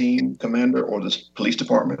SWAT team commander or the police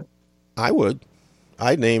department? I would.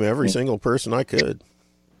 I'd name every single person I could.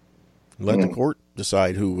 Let the court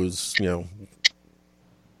decide who was,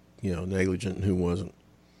 negligent and who wasn't,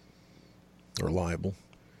 or liable.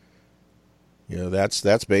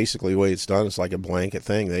 That's basically the way it's done. It's like a blanket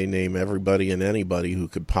thing. They name everybody and anybody who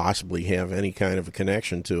could possibly have any kind of a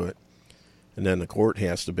connection to it. And then the court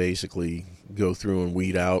has to basically go through and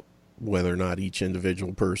weed out whether or not each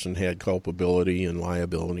individual person had culpability and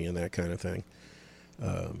liability and that kind of thing.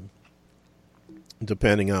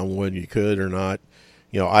 Depending on whether you could or not.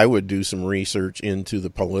 I would do some research into the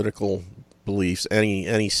political beliefs,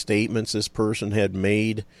 any statements this person had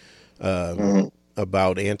made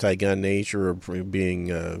about anti-gun nature or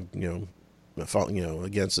being,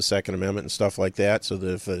 against the Second Amendment and stuff like that. So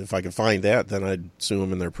that if I could find that, then I'd sue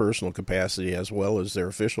them in their personal capacity as well as their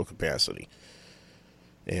official capacity.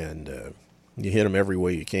 And you hit them every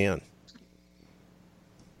way you can.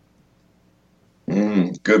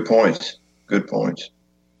 Good point. Good point.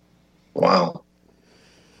 Wow.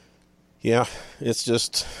 Yeah, it's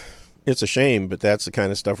a shame, but that's the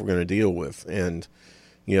kind of stuff we're going to deal with. And,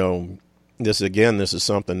 this is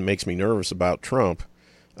something that makes me nervous about Trump.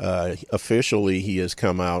 Officially, he has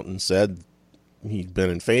come out and said he's been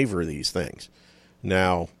in favor of these things.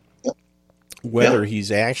 Now, whether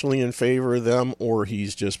he's actually in favor of them or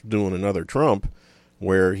he's just doing another Trump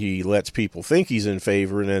where he lets people think he's in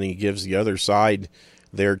favor and then he gives the other side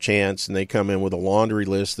their chance and they come in with a laundry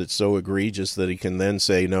list that's so egregious that he can then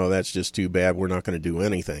say, no, that's just too bad, we're not going to do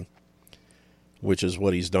anything, which is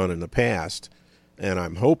what he's done in the past. And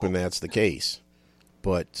I'm hoping that's the case.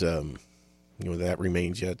 But, that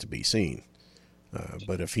remains yet to be seen.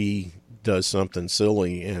 But if he does something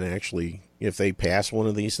silly and actually, if they pass one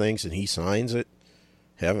of these things and he signs it,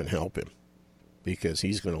 heaven help him, because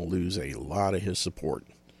he's going to lose a lot of his support,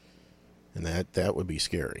 and that would be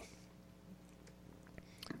scary.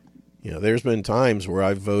 There's been times where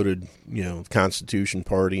I've voted, Constitution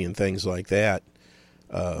Party and things like that,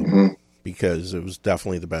 because it was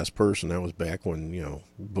definitely the best person. That was back when,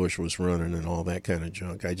 Bush was running and all that kind of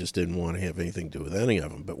junk. I just didn't want to have anything to do with any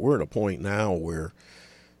of them. But we're at a point now where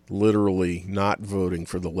literally not voting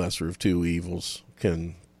for the lesser of two evils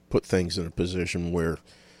can put things in a position where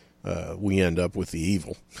we end up with the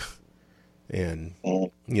evil. And,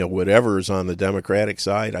 whatever's on the Democratic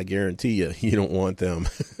side, I guarantee you don't want them.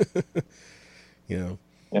 And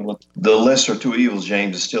the lesser two evils,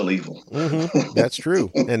 James, is still evil. Mm-hmm. That's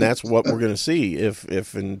true, and that's what we're going to see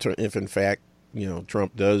if in fact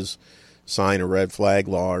Trump does sign a red flag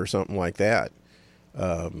law or something like that.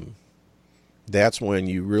 That's when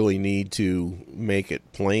you really need to make it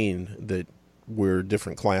plain that we're a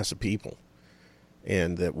different class of people,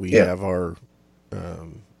 and that we have our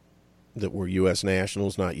that we're U.S.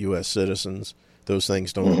 nationals, not U.S. citizens. Those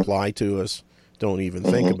things don't apply to us. Don't even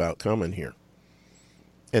think about coming here.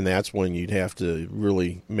 And that's when you'd have to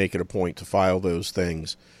really make it a point to file those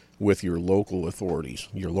things with your local authorities,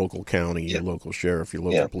 your local county, your local sheriff, your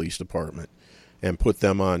local police department, and put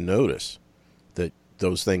them on notice that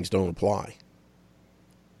those things don't apply,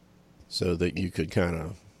 so that you could kind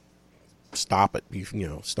of stop it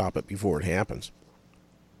before it happens.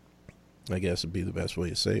 I guess would be the best way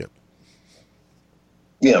to say it.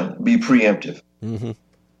 Yeah, be preemptive. Mm-hmm.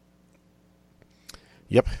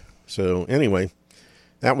 Yep. So anyway,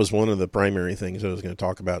 that was one of the primary things I was going to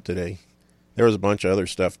talk about today. There was a bunch of other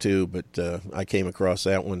stuff too, but I came across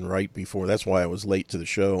that one right before. That's why I was late to the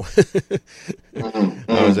show.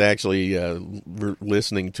 I was actually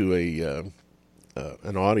listening to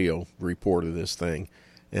an audio report of this thing,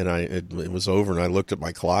 and it was over, and I looked at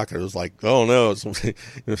my clock, and it was like, oh no,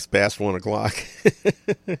 it's past 1 o'clock.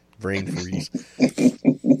 Brain freeze.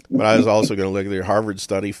 But I was also going to look at the Harvard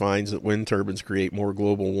study finds that wind turbines create more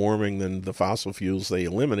global warming than the fossil fuels they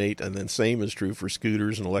eliminate, and then same is true for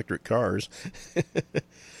scooters and electric cars.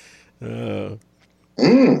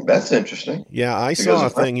 That's interesting. Yeah, I saw a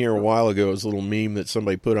thing here a while ago. It was a little meme that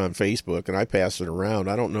somebody put on Facebook, and I passed it around.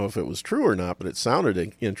 I don't know if it was true or not, but it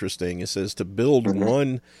sounded interesting. It says to build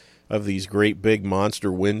one of these great big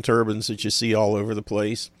monster wind turbines that you see all over the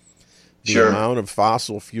place, the amount of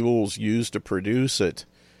fossil fuels used to produce it,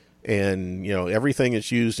 and everything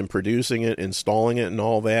that's used in producing it, installing it, and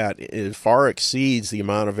all that, it far exceeds the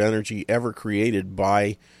amount of energy ever created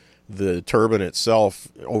by the turbine itself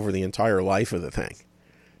over the entire life of the thing.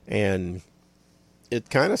 And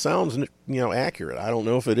it kind of sounds accurate. I don't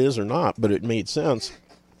know if it is or not, but it made sense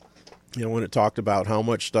when it talked about how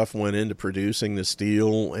much stuff went into producing the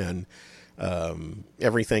steel and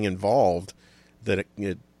everything involved, that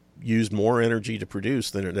it used more energy to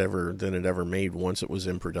produce than it ever made once it was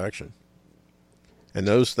in production. And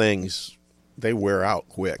those things, they wear out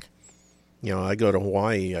quick. I go to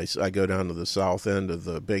Hawaii, I go down to the south end of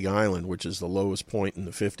the Big Island, which is the lowest point in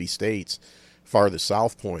the 50 states, farthest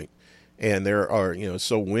south point. And there are, it's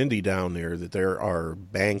so windy down there that there are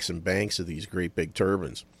banks and banks of these great big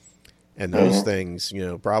turbines. And those things,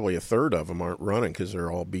 probably a third of them aren't running because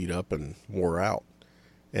they're all beat up and wore out.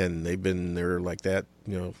 And they've been there like that,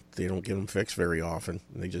 they don't get them fixed very often.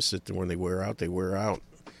 They just sit there. When they wear out, they wear out.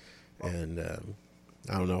 And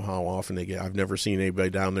I don't know how often they get. I've never seen anybody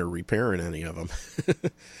down there repairing any of them.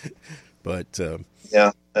 But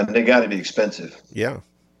yeah, and they got to be expensive. Yeah,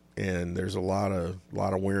 and there's a lot of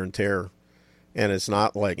wear and tear. And it's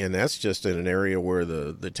not like, and that's just in an area where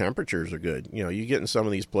the temperatures are good. You get in some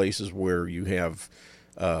of these places where you have,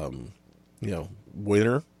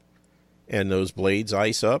 winter, and those blades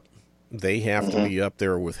ice up. They have to be up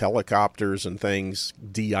there with helicopters and things,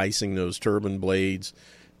 de-icing those turbine blades,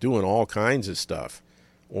 doing all kinds of stuff,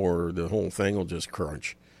 or the whole thing will just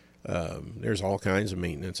crunch. There's all kinds of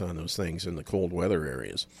maintenance on those things in the cold weather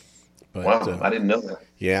areas. But, wow, I didn't know that.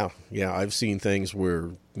 Yeah, I've seen things where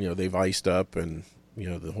they've iced up and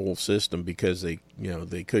the whole system because they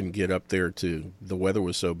couldn't get up there to, the weather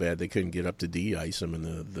was so bad they couldn't get up to de-ice them,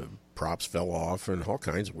 and the props fell off and all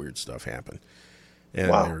kinds of weird stuff happened. And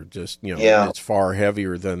they're just it's far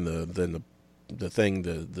heavier than the thing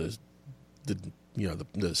the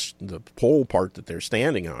pole part that they're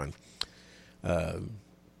standing on.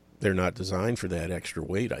 They're not designed for that extra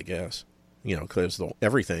weight, I guess. Because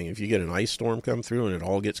everything, if you get an ice storm come through and it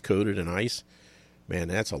all gets coated in ice, man,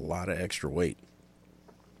 that's a lot of extra weight.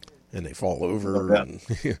 And they fall over and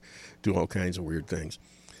do all kinds of weird things.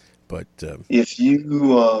 But if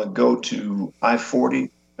you go to I-40,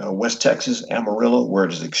 West Texas, Amarillo, where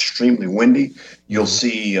it is extremely windy, you'll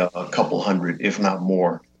see a couple hundred, if not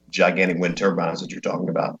more, gigantic wind turbines that you're talking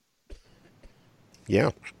about.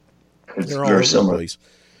 Yeah. It's They're all very over similar. the place.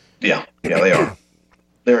 Yeah, they are.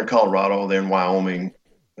 They're in Colorado, they're in Wyoming,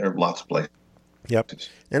 there are lots of places. Yep.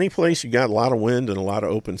 Any place you got a lot of wind and a lot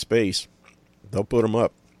of open space, they'll put them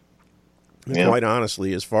up. And quite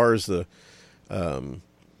honestly, as far as the,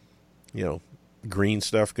 green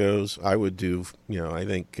stuff goes, I would do, I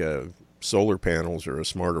think solar panels are a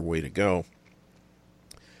smarter way to go.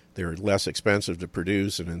 They're less expensive to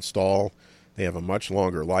produce and install. They have a much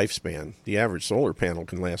longer lifespan. The average solar panel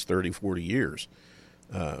can last 30, 40 years.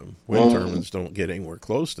 Wind turbines don't get anywhere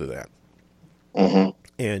close to that. Mm-hmm.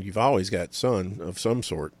 And you've always got sun of some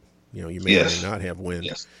sort. You may or may not have wind.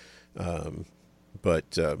 Yes.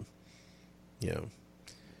 But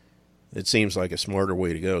it seems like a smarter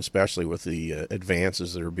way to go, especially with the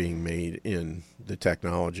advances that are being made in the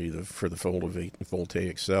technology for the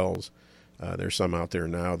photovoltaic cells. There's some out there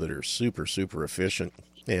now that are super, super efficient,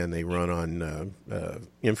 and they run on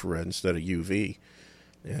infrared instead of UV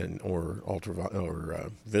or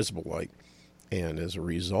visible light. And as a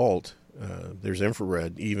result, there's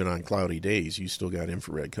infrared even on cloudy days. You still got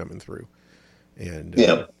infrared coming through, and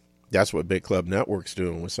that's what Big Club Network's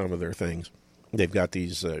doing with some of their things. They've got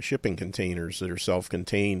these shipping containers that are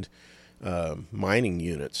self-contained mining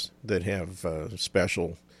units that have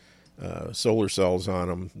special solar cells on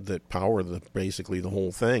them that power basically the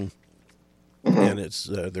whole thing, and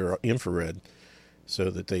they're infrared, so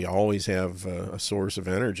that they always have a source of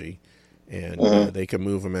energy, and they can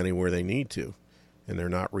move them anywhere they need to, and they're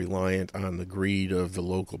not reliant on the greed of the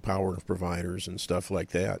local power providers and stuff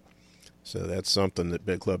like that. So that's something that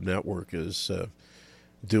Big Club Network is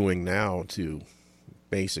doing now to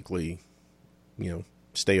basically,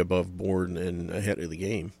 stay above board and ahead of the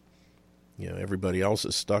game. Everybody else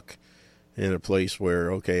is stuck in a place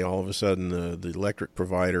where, okay, all of a sudden the electric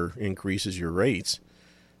provider increases your rates.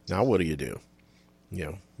 Now what do?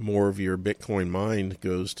 More of your Bitcoin mined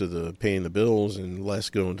goes to the paying the bills and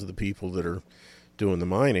less going to the people that are doing the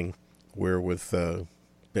mining. Where with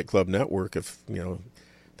Big Club Network, if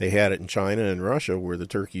they had it in China and Russia, where the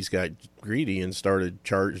turkeys got greedy and started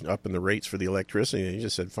charging up in the rates for the electricity, and they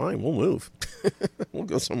just said, "Fine, we'll move. We'll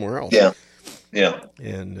go somewhere else." Yeah.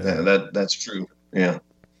 And that's true. Yeah.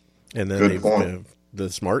 And then the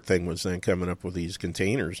smart thing was then coming up with these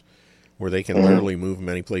containers where they can literally move them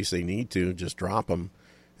any place they need to, just drop them,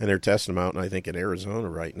 and they're testing them out. And I think in Arizona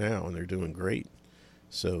right now, and they're doing great.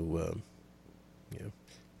 So,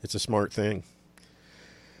 it's a smart thing.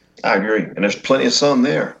 I agree. And there's plenty of sun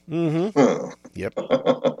there. Yep.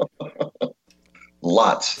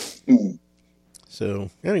 Lots.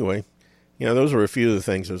 So anyway, those were a few of the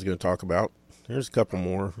things I was going to talk about. There's a couple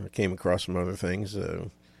more. I came across some other things.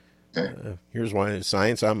 Here's why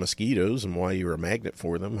science on mosquitoes and why you're a magnet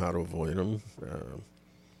for them, how to avoid them.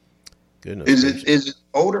 Goodness. Is it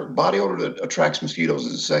body odor that attracts mosquitoes,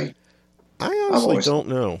 does it say? I honestly don't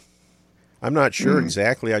know. I'm not sure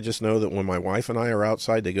exactly. I just know that when my wife and I are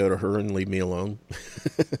outside, they go to her and leave me alone.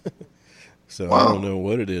 So I don't know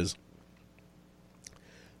what it is.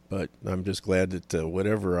 But I'm just glad that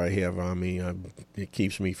whatever I have on me, it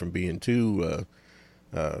keeps me from being too,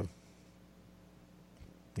 I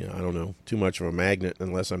don't know, too much of a magnet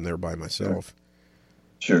unless I'm there by myself.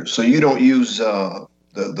 Sure. So you don't use the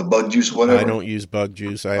bug juice, whatever? I don't use bug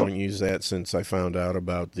juice. I haven't used that since I found out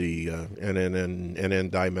about the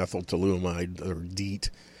NN-dimethyltoluamide, or DEET.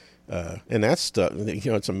 And that stuff,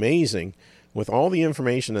 it's amazing. With all the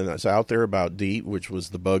information that's out there about DEET, which was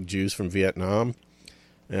the bug juice from Vietnam,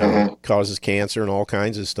 causes cancer and all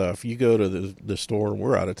kinds of stuff. You go to the store, and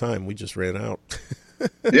we're out of time. We just ran out.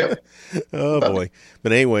 Yeah. Oh, boy.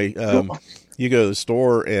 But anyway, you go to the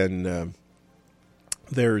store, and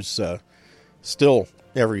there's still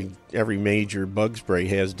every major bug spray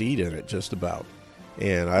has DEET in it, just about.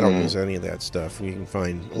 And I don't use any of that stuff. You can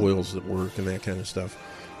find oils that work and that kind of stuff.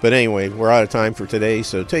 But anyway, we're out of time for today,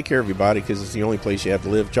 so take care, everybody, because it's the only place you have to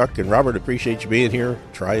live. Chuck and Robert, appreciate you being here.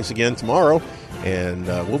 Try us again tomorrow, and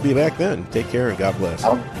we'll be back then. Take care, and God bless.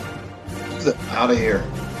 Out of here.